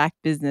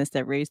venture-backed business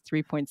that raised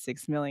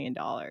 $3.6 million,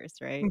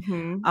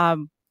 right?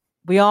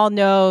 We all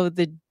know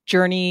the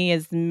journey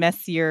is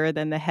messier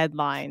than the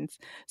headlines.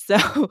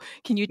 So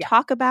can you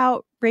talk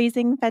about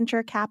raising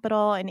venture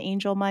capital and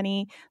angel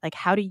money? Like,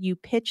 how do you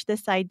pitch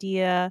this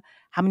idea?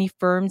 How many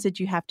firms did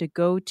you have to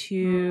go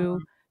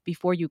to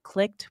before you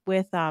clicked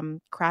with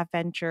Craft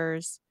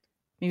Ventures?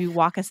 Maybe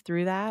walk us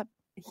through that.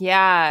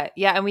 Yeah.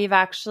 And we've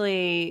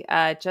actually,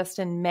 just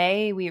in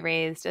May, we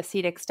raised a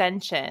seed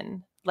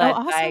extension led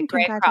by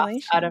Grey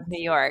Cross out of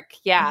New York.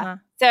 Yeah.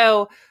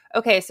 So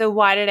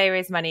why did I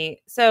raise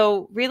money?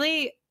 So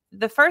really,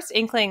 the first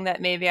inkling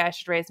that maybe I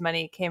should raise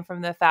money came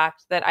from the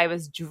fact that I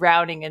was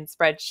drowning in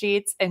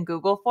spreadsheets and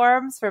Google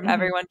forms from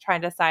everyone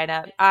trying to sign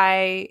up.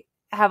 I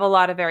have a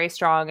lot of very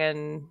strong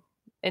and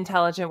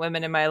intelligent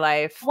women in my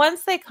life.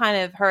 Once they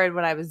kind of heard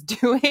what I was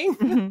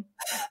doing,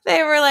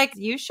 they were like,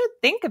 you should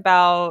think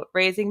about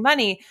raising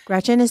money.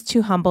 Gretchen is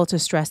too humble to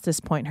stress this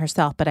point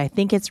herself, but I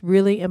think it's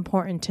really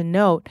important to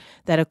note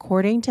that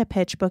according to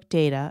PitchBook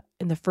data,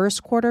 in the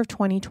first quarter of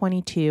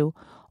 2022,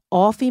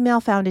 all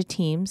female-founded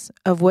teams,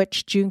 of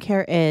which June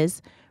Care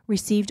is,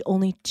 received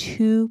only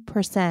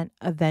 2%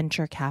 of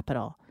venture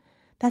capital.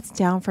 That's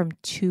down from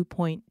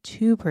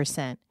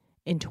 2.2%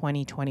 in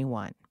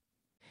 2021.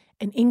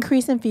 An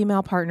increase in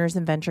female partners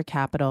in venture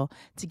capital,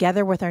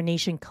 together with our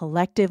nation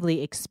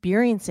collectively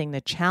experiencing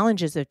the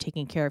challenges of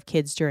taking care of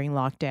kids during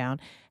lockdown,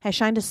 has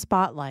shined a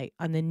spotlight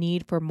on the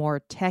need for more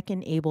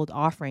tech-enabled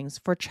offerings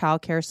for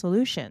childcare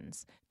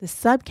solutions. The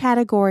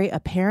subcategory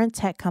of parent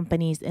tech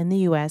companies in the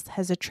U.S.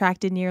 has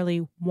attracted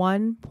nearly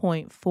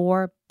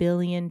 $1.4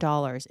 billion in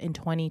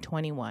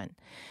 2021.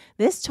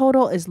 This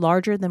total is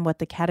larger than what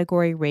the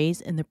category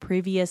raised in the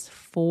previous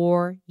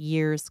 4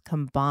 years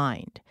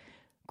combined.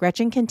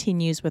 Gretchen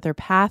continues with her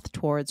path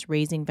towards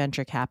raising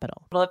venture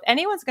capital. Well, if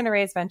anyone's going to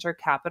raise venture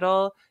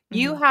capital,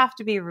 you have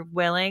to be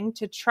willing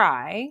to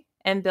try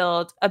and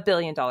build $1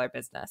 billion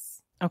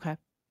business. Okay.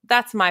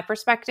 That's my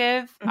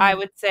perspective. I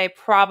would say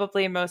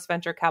probably most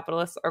venture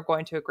capitalists are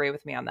going to agree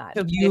with me on that.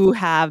 So you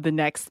have the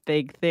next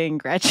big thing,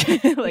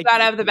 Gretchen. You got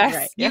to have the best.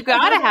 Right. You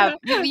got to have,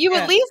 you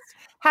at least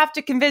have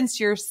to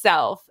convince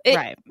yourself.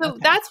 Right. So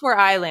that's where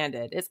I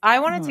landed, is I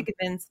wanted to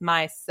convince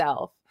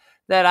myself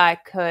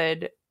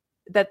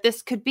that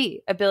this could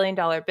be $1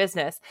 billion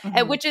business,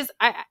 and which is,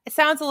 it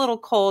sounds a little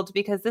cold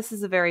because this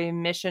is a very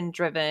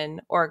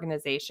mission-driven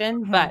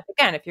organization. But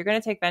again, if you're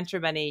going to take venture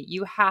money,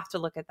 you have to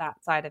look at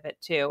that side of it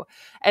too.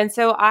 And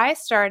so I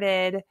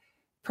started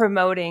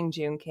promoting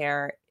June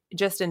Care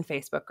just in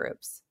Facebook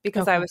groups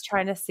because I was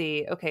trying to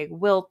see, okay,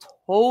 will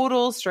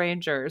total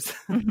strangers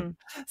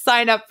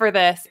sign up for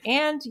this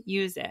and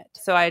use it?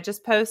 So I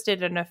just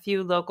posted in a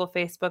few local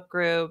Facebook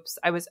groups.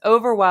 I was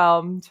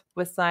overwhelmed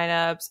with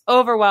signups,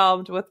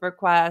 overwhelmed with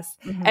requests.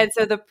 And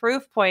so the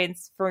proof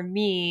points for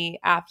me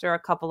after a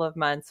couple of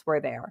months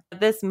were there.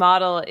 This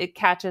model, it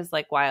catches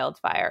like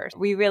wildfires.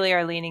 We really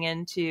are leaning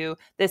into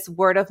this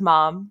word of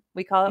mom.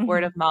 We call it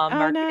word of mom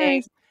marketing.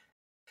 Nice.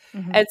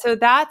 And so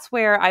that's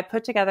where I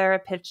put together a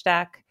pitch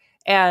deck,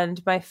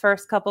 and my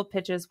first couple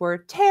pitches were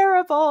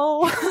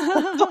terrible.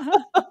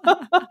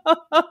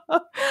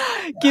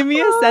 Give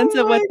me a sense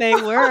of what they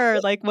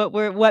were. Like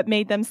what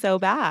made them so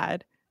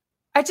bad?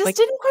 I just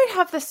didn't quite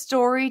have the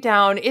story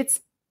down. It's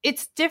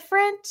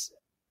different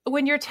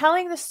when you're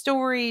telling the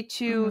story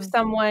to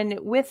someone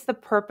with the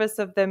purpose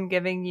of them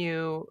giving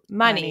you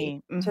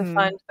money to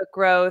fund the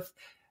growth.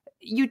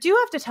 You do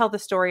have to tell the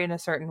story in a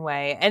certain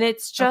way. And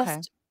it's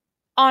just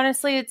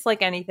honestly, it's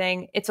like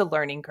anything. It's a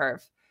learning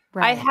curve.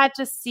 Right.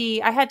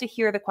 I had to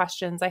hear the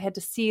questions. I had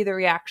to see the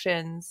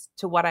reactions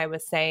to what I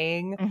was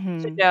saying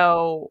to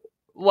know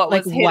what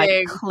was hitting.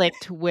 What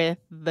clicked with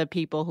the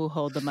people who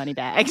hold the money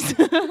bags.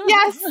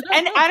 Yes.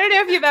 And I don't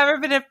know if you've ever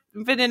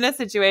been in a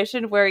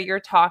situation where you're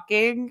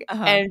talking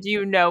and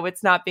you know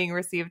it's not being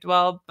received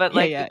well, but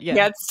you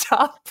can't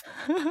stop.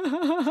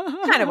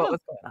 Kind of what was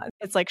going on.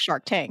 It's like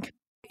Shark Tank.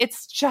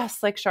 It's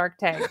just like Shark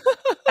Tank.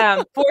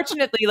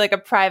 Fortunately, like a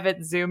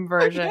private Zoom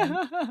version,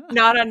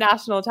 not on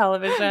national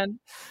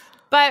television.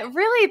 But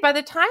really, by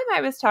the time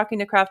I was talking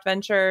to Craft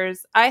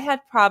Ventures, I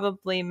had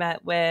probably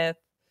met with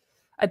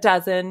a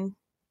dozen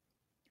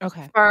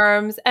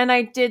firms. And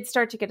I did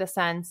start to get a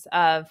sense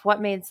of what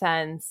made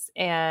sense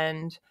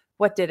and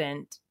what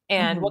didn't,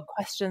 and what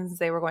questions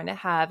they were going to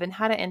have, and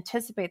how to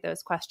anticipate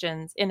those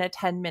questions in a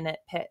 10-minute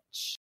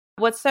pitch.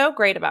 What's so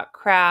great about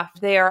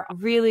Craft, they are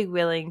really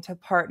willing to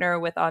partner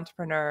with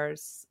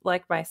entrepreneurs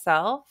like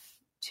myself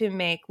to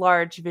make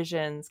large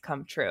visions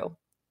come true.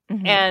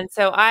 And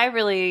so I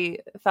really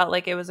felt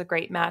like it was a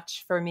great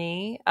match for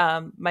me.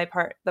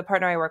 The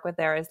partner I work with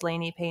there is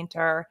Lainey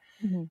Painter,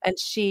 and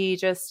she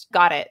just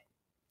got it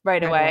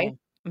right away.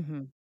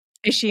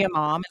 Is she a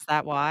mom? Is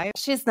that why?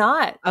 She's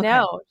not. Okay.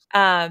 No.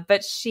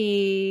 But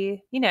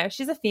she,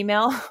 she's a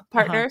female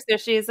partner. So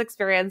she's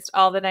experienced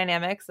all the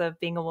dynamics of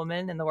being a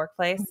woman in the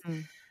workplace.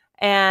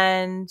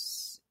 And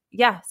so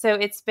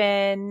it's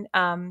been,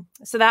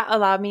 so that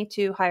allowed me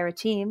to hire a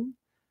team,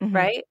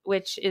 right?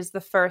 Which is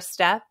the first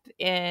step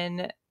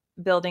in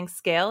building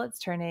scale. It's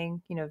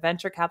turning,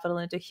 venture capital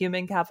into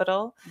human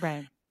capital.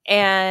 Right.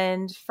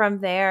 And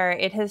from there,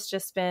 it has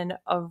just been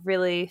a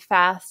really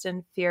fast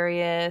and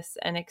furious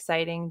and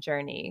exciting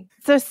journey.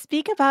 So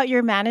speak about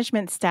your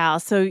management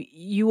style. So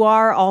you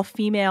are all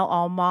female,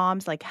 all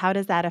moms. Like, how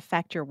does that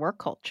affect your work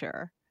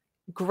culture?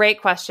 Great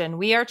question.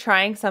 We are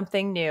trying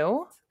something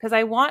new because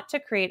I want to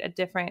create a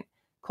different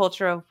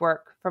culture of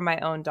work for my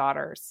own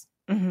daughters,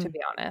 to be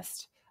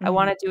honest. I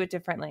want to do it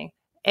differently.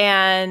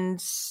 And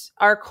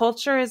our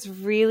culture is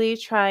really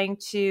trying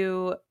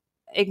to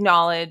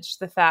acknowledge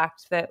the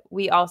fact that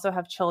we also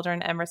have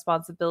children and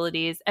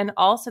responsibilities, and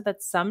also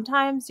that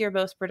sometimes your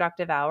most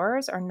productive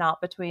hours are not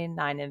between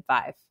 9 and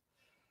 5.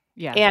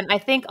 Yeah. And I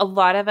think a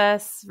lot of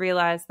us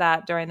realized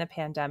that during the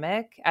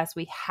pandemic, as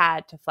we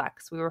had to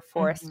flex, we were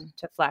forced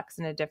to flex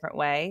in a different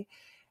way.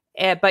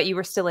 But you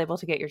were still able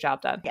to get your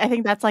job done. I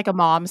think that's like a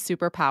mom's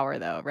superpower,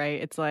 though, right?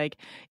 It's like,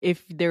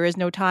 if there is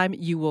no time,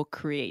 you will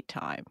create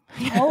time.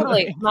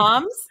 Totally.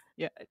 Moms,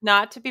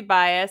 not to be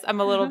biased, I'm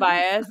a little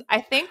biased,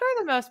 I think are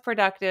the most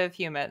productive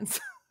humans.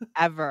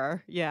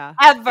 Ever. Yeah.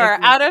 Ever.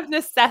 Out of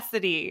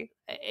necessity.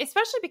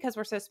 Especially because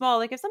we're so small.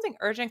 Like if something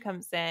urgent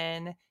comes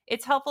in,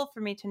 it's helpful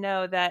for me to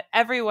know that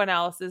everyone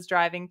else is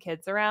driving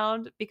kids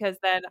around, because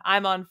then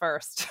I'm on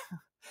first.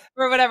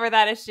 or whatever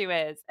that issue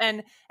is.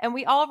 And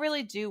we all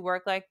really do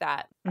work like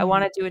that. I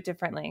want to do it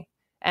differently.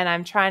 And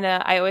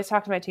I always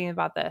talk to my team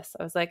about this.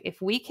 I was like,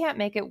 if we can't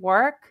make it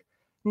work,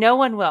 no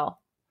one will.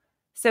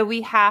 So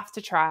we have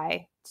to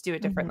try to do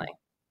it differently.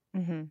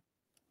 Mm-hmm.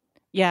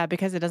 Yeah,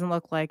 because it doesn't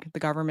look like the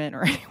government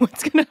or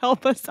anyone's going to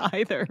help us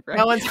either. Right?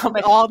 No one's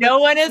helping. No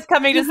one is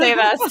coming to save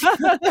us.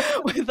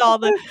 With all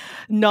the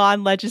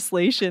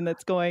non-legislation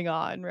that's going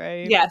on,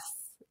 right? Yes.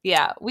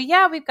 Yeah.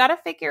 We've got to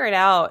figure it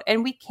out.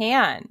 And we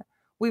can.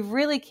 We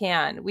really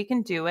can. We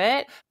can do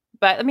it.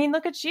 But I mean,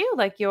 look at you.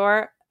 Like,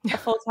 you're a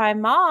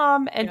full-time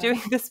mom and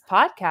doing this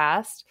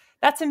podcast.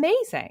 That's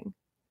amazing.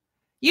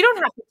 You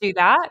don't have to do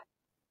that,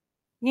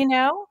 you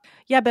know?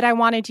 Yeah, but I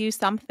want to do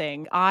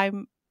something.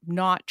 I'm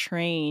not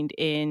trained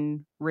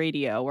in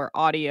radio or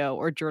audio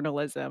or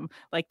journalism.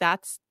 Like,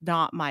 that's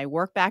not my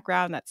work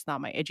background. That's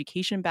not my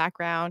education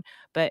background.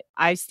 But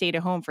I stayed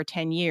at home for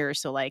 10 years.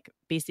 So, like,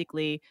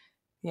 basically,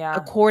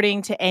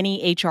 according to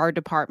any HR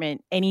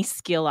department, any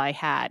skill I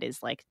had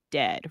is like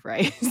dead,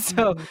 right?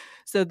 So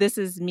this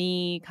is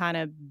me kind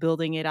of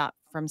building it up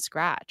from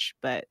scratch.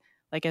 But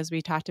like, as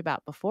we talked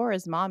about before,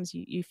 as moms,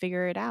 you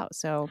figure it out.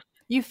 So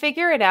you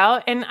figure it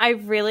out. And I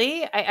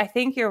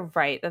think you're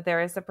right that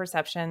there is a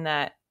perception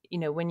that, you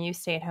know, when you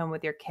stay at home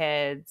with your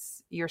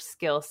kids, your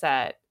skill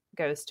set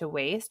goes to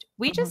waste.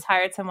 We just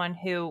hired someone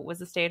who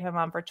was a stay-at-home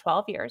mom for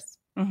 12 years.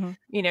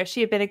 You know,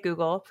 she had been at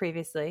Google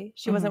previously.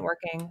 She wasn't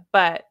working,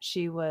 but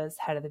she was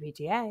head of the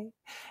PTA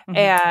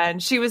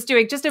and she was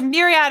doing just a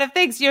myriad of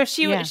things. You know,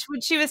 she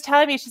was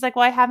telling me, she's like,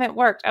 well, I haven't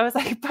worked. I was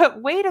like,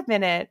 but wait a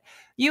minute,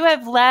 you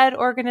have led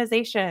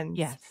organizations.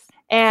 Yes.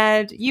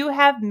 And you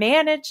have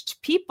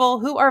managed people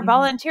who are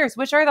volunteers,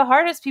 which are the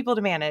hardest people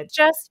to manage.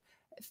 Just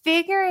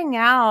figuring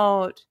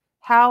out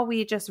how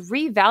we just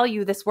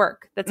revalue this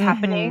work that's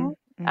happening.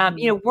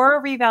 You know,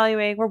 we're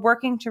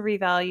working to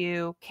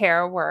revalue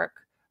care work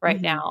right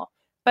now.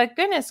 But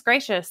goodness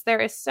gracious, there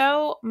is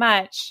so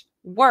much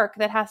work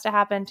that has to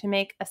happen to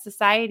make a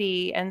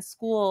society and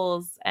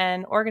schools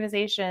and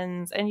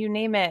organizations and you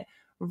name it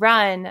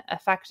run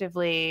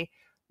effectively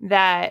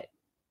that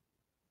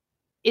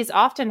is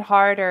often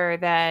harder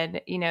than,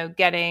 you know,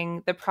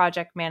 getting the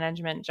project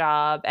management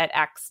job at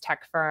X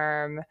tech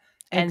firm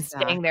and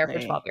staying there for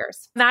 12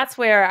 years. That's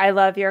where I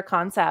love your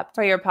concept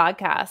for your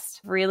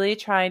podcast, really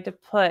trying to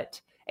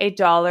put a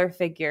dollar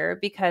figure,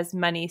 because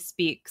money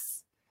speaks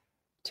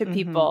to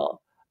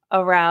people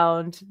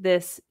around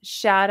this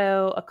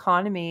shadow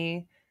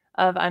economy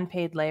of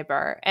unpaid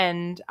labor.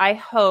 And I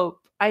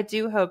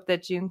do hope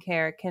that June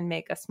Care can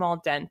make a small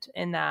dent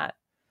in that,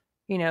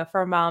 you know,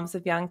 for moms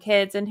of young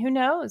kids. And who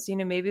knows, you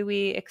know, maybe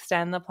we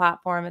extend the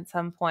platform at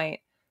some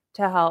point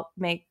to help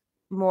make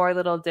more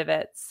little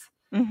divots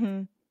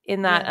in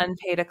that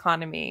unpaid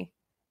economy.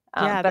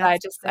 But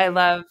I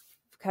love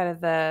kind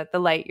of the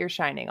light you're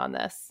shining on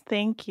this.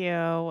 Thank you.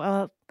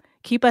 Well,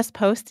 keep us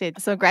posted.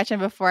 So Gretchen,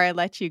 before I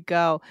let you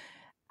go,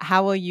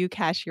 how will you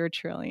cash your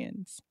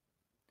trillions?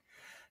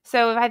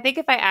 So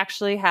if I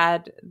actually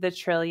had the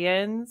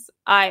trillions,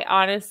 I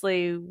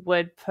honestly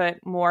would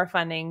put more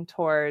funding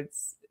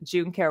towards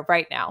June Care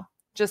right now,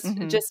 just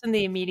in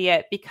the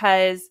immediate,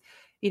 because,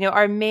 you know,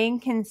 our main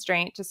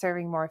constraint to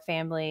serving more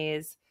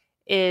families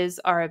is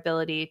our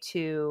ability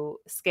to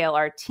scale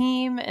our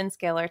team and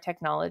scale our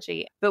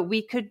technology. But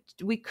we could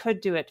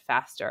do it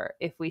faster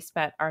if we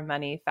spent our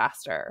money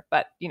faster.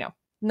 But, you know,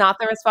 not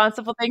the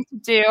responsible thing to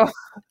do.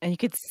 And you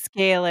could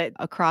scale it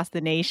across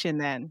the nation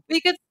then.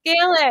 We could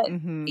scale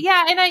it.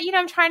 Yeah. And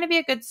I'm trying to be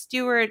a good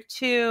steward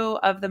too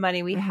of the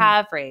money we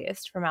have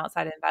raised from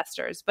outside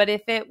investors. But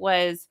if it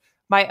was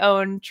my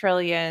own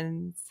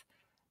trillions,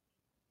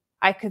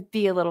 I could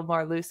be a little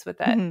more loose with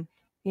it,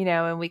 you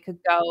know, and we could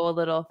go a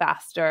little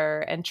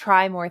faster and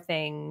try more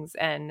things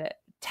and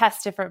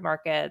test different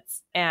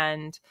markets.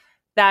 And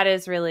that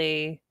is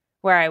really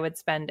where I would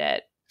spend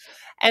it.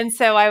 And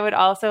so I would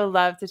also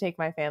love to take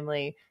my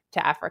family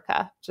to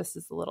Africa, just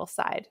as a little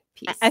side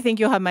piece. I think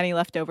you'll have money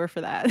left over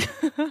for that.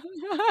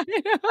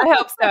 I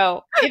hope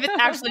so, if it's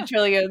actually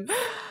trillions.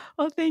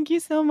 Well, thank you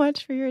so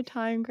much for your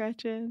time,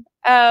 Gretchen.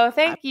 Oh,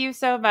 thank you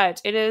so much.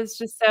 It is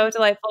just so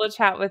delightful to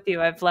chat with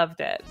you. I've loved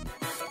it.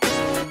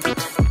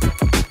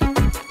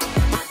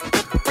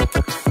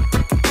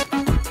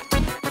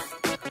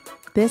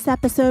 This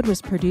episode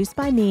was produced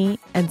by me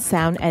and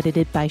sound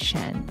edited by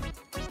Shen.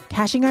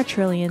 Cashing Our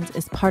Trillions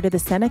is part of the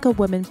Seneca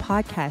Women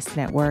Podcast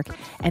Network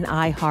and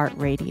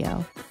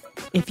iHeartRadio.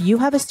 If you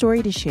have a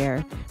story to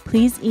share,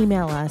 please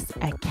email us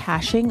at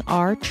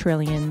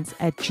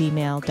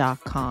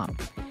cashingourtrillions@gmail.com.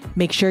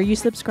 Make sure you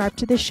subscribe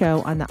to the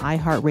show on the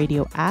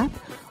iHeartRadio app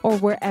or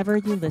wherever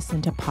you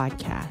listen to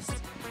podcasts.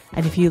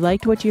 And if you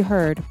liked what you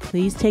heard,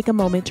 please take a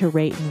moment to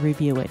rate and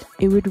review it.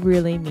 It would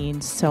really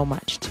mean so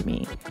much to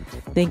me.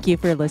 Thank you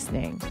for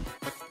listening.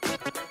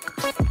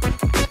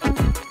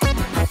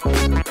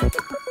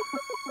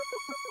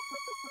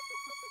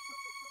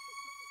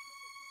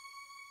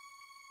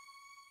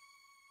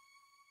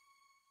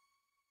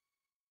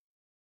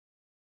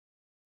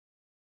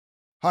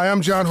 Hi,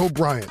 I'm John Hope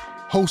Bryant,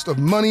 host of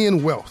Money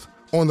and Wealth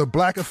on the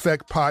Black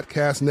Effect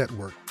Podcast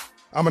Network.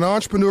 I'm an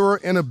entrepreneur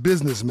and a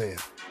businessman.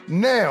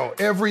 Now,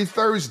 every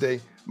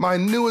Thursday, my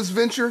newest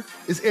venture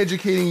is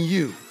educating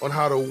you on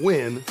how to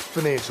win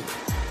financially.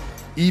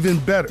 Even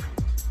better,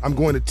 I'm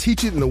going to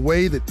teach it in a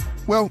way that,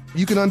 well,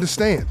 you can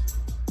understand.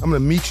 I'm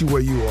going to meet you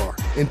where you are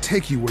and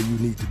take you where you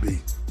need to be.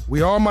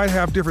 We all might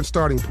have different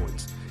starting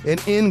points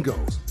and end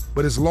goals,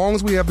 but as long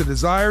as we have the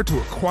desire to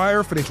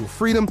acquire financial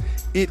freedom,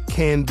 it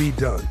can be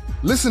done.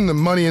 Listen to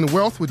Money and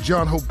Wealth with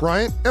John Hope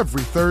Bryant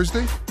every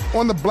Thursday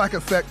on the Black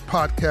Effect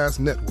Podcast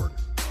Network,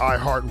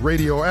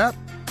 iHeartRadio app,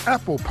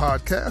 Apple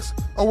Podcasts,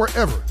 or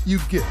wherever you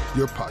get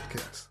your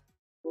podcasts.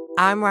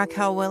 I'm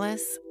Raquel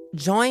Willis.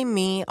 Join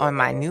me on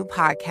my new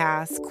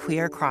podcast,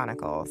 Queer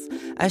Chronicles,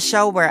 a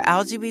show where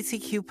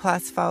LGBTQ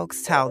plus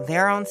folks tell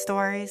their own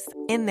stories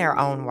in their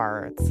own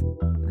words.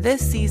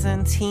 This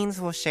season,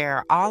 teens will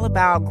share all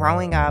about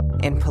growing up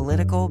in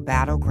political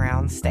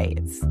battleground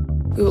states.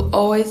 We will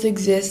always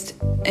exist,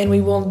 and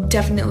we will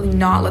definitely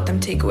not let them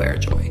take away our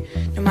joy,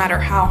 no matter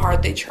how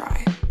hard they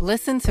try.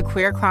 Listen to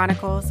Queer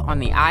Chronicles on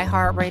the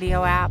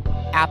iHeartRadio app,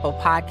 Apple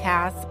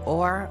Podcasts,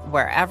 or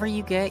wherever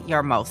you get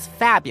your most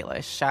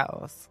fabulous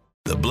shows.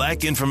 The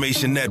Black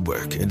Information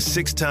Network and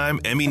 6-time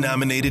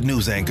Emmy-nominated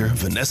news anchor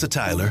Vanessa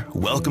Tyler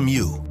welcome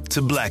you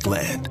to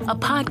Blackland, a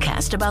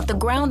podcast about the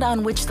ground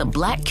on which the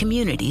Black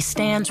community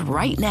stands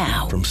right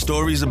now. From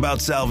stories about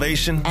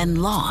salvation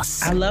and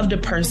loss. I loved a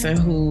person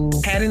who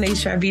had an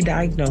HIV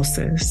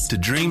diagnosis. To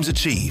dreams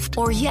achieved.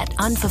 Or yet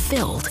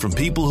unfulfilled. From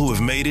people who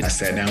have made it. I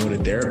sat down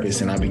with a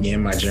therapist and I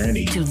began my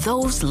journey. To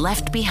those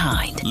left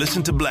behind.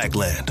 Listen to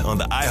Blackland on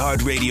the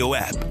iHeartRadio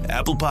app,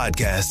 Apple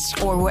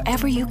Podcasts, or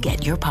wherever you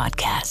get your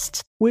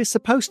podcasts. We're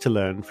supposed to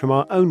learn from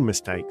our own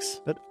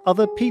mistakes, but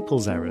other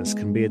people's errors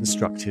can be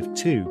instructive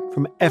too.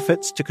 From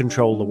efforts to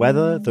control the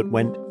weather that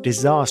went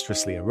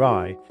disastrously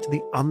awry to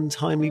the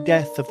untimely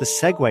death of the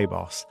Segway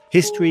boss,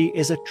 history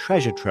is a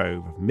treasure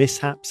trove of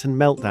mishaps and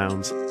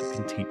meltdowns that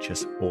can teach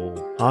us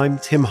all. I'm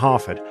Tim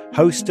Harford,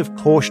 host of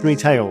Cautionary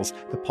Tales,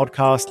 the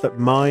podcast that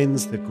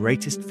mines the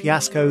greatest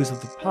fiascos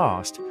of the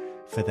past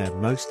for their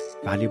most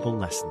valuable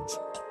lessons.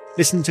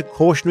 Listen to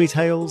Cautionary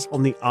Tales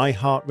on the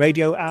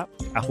iHeartRadio app,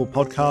 Apple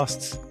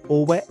Podcasts,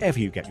 or wherever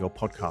you get your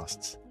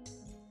podcasts.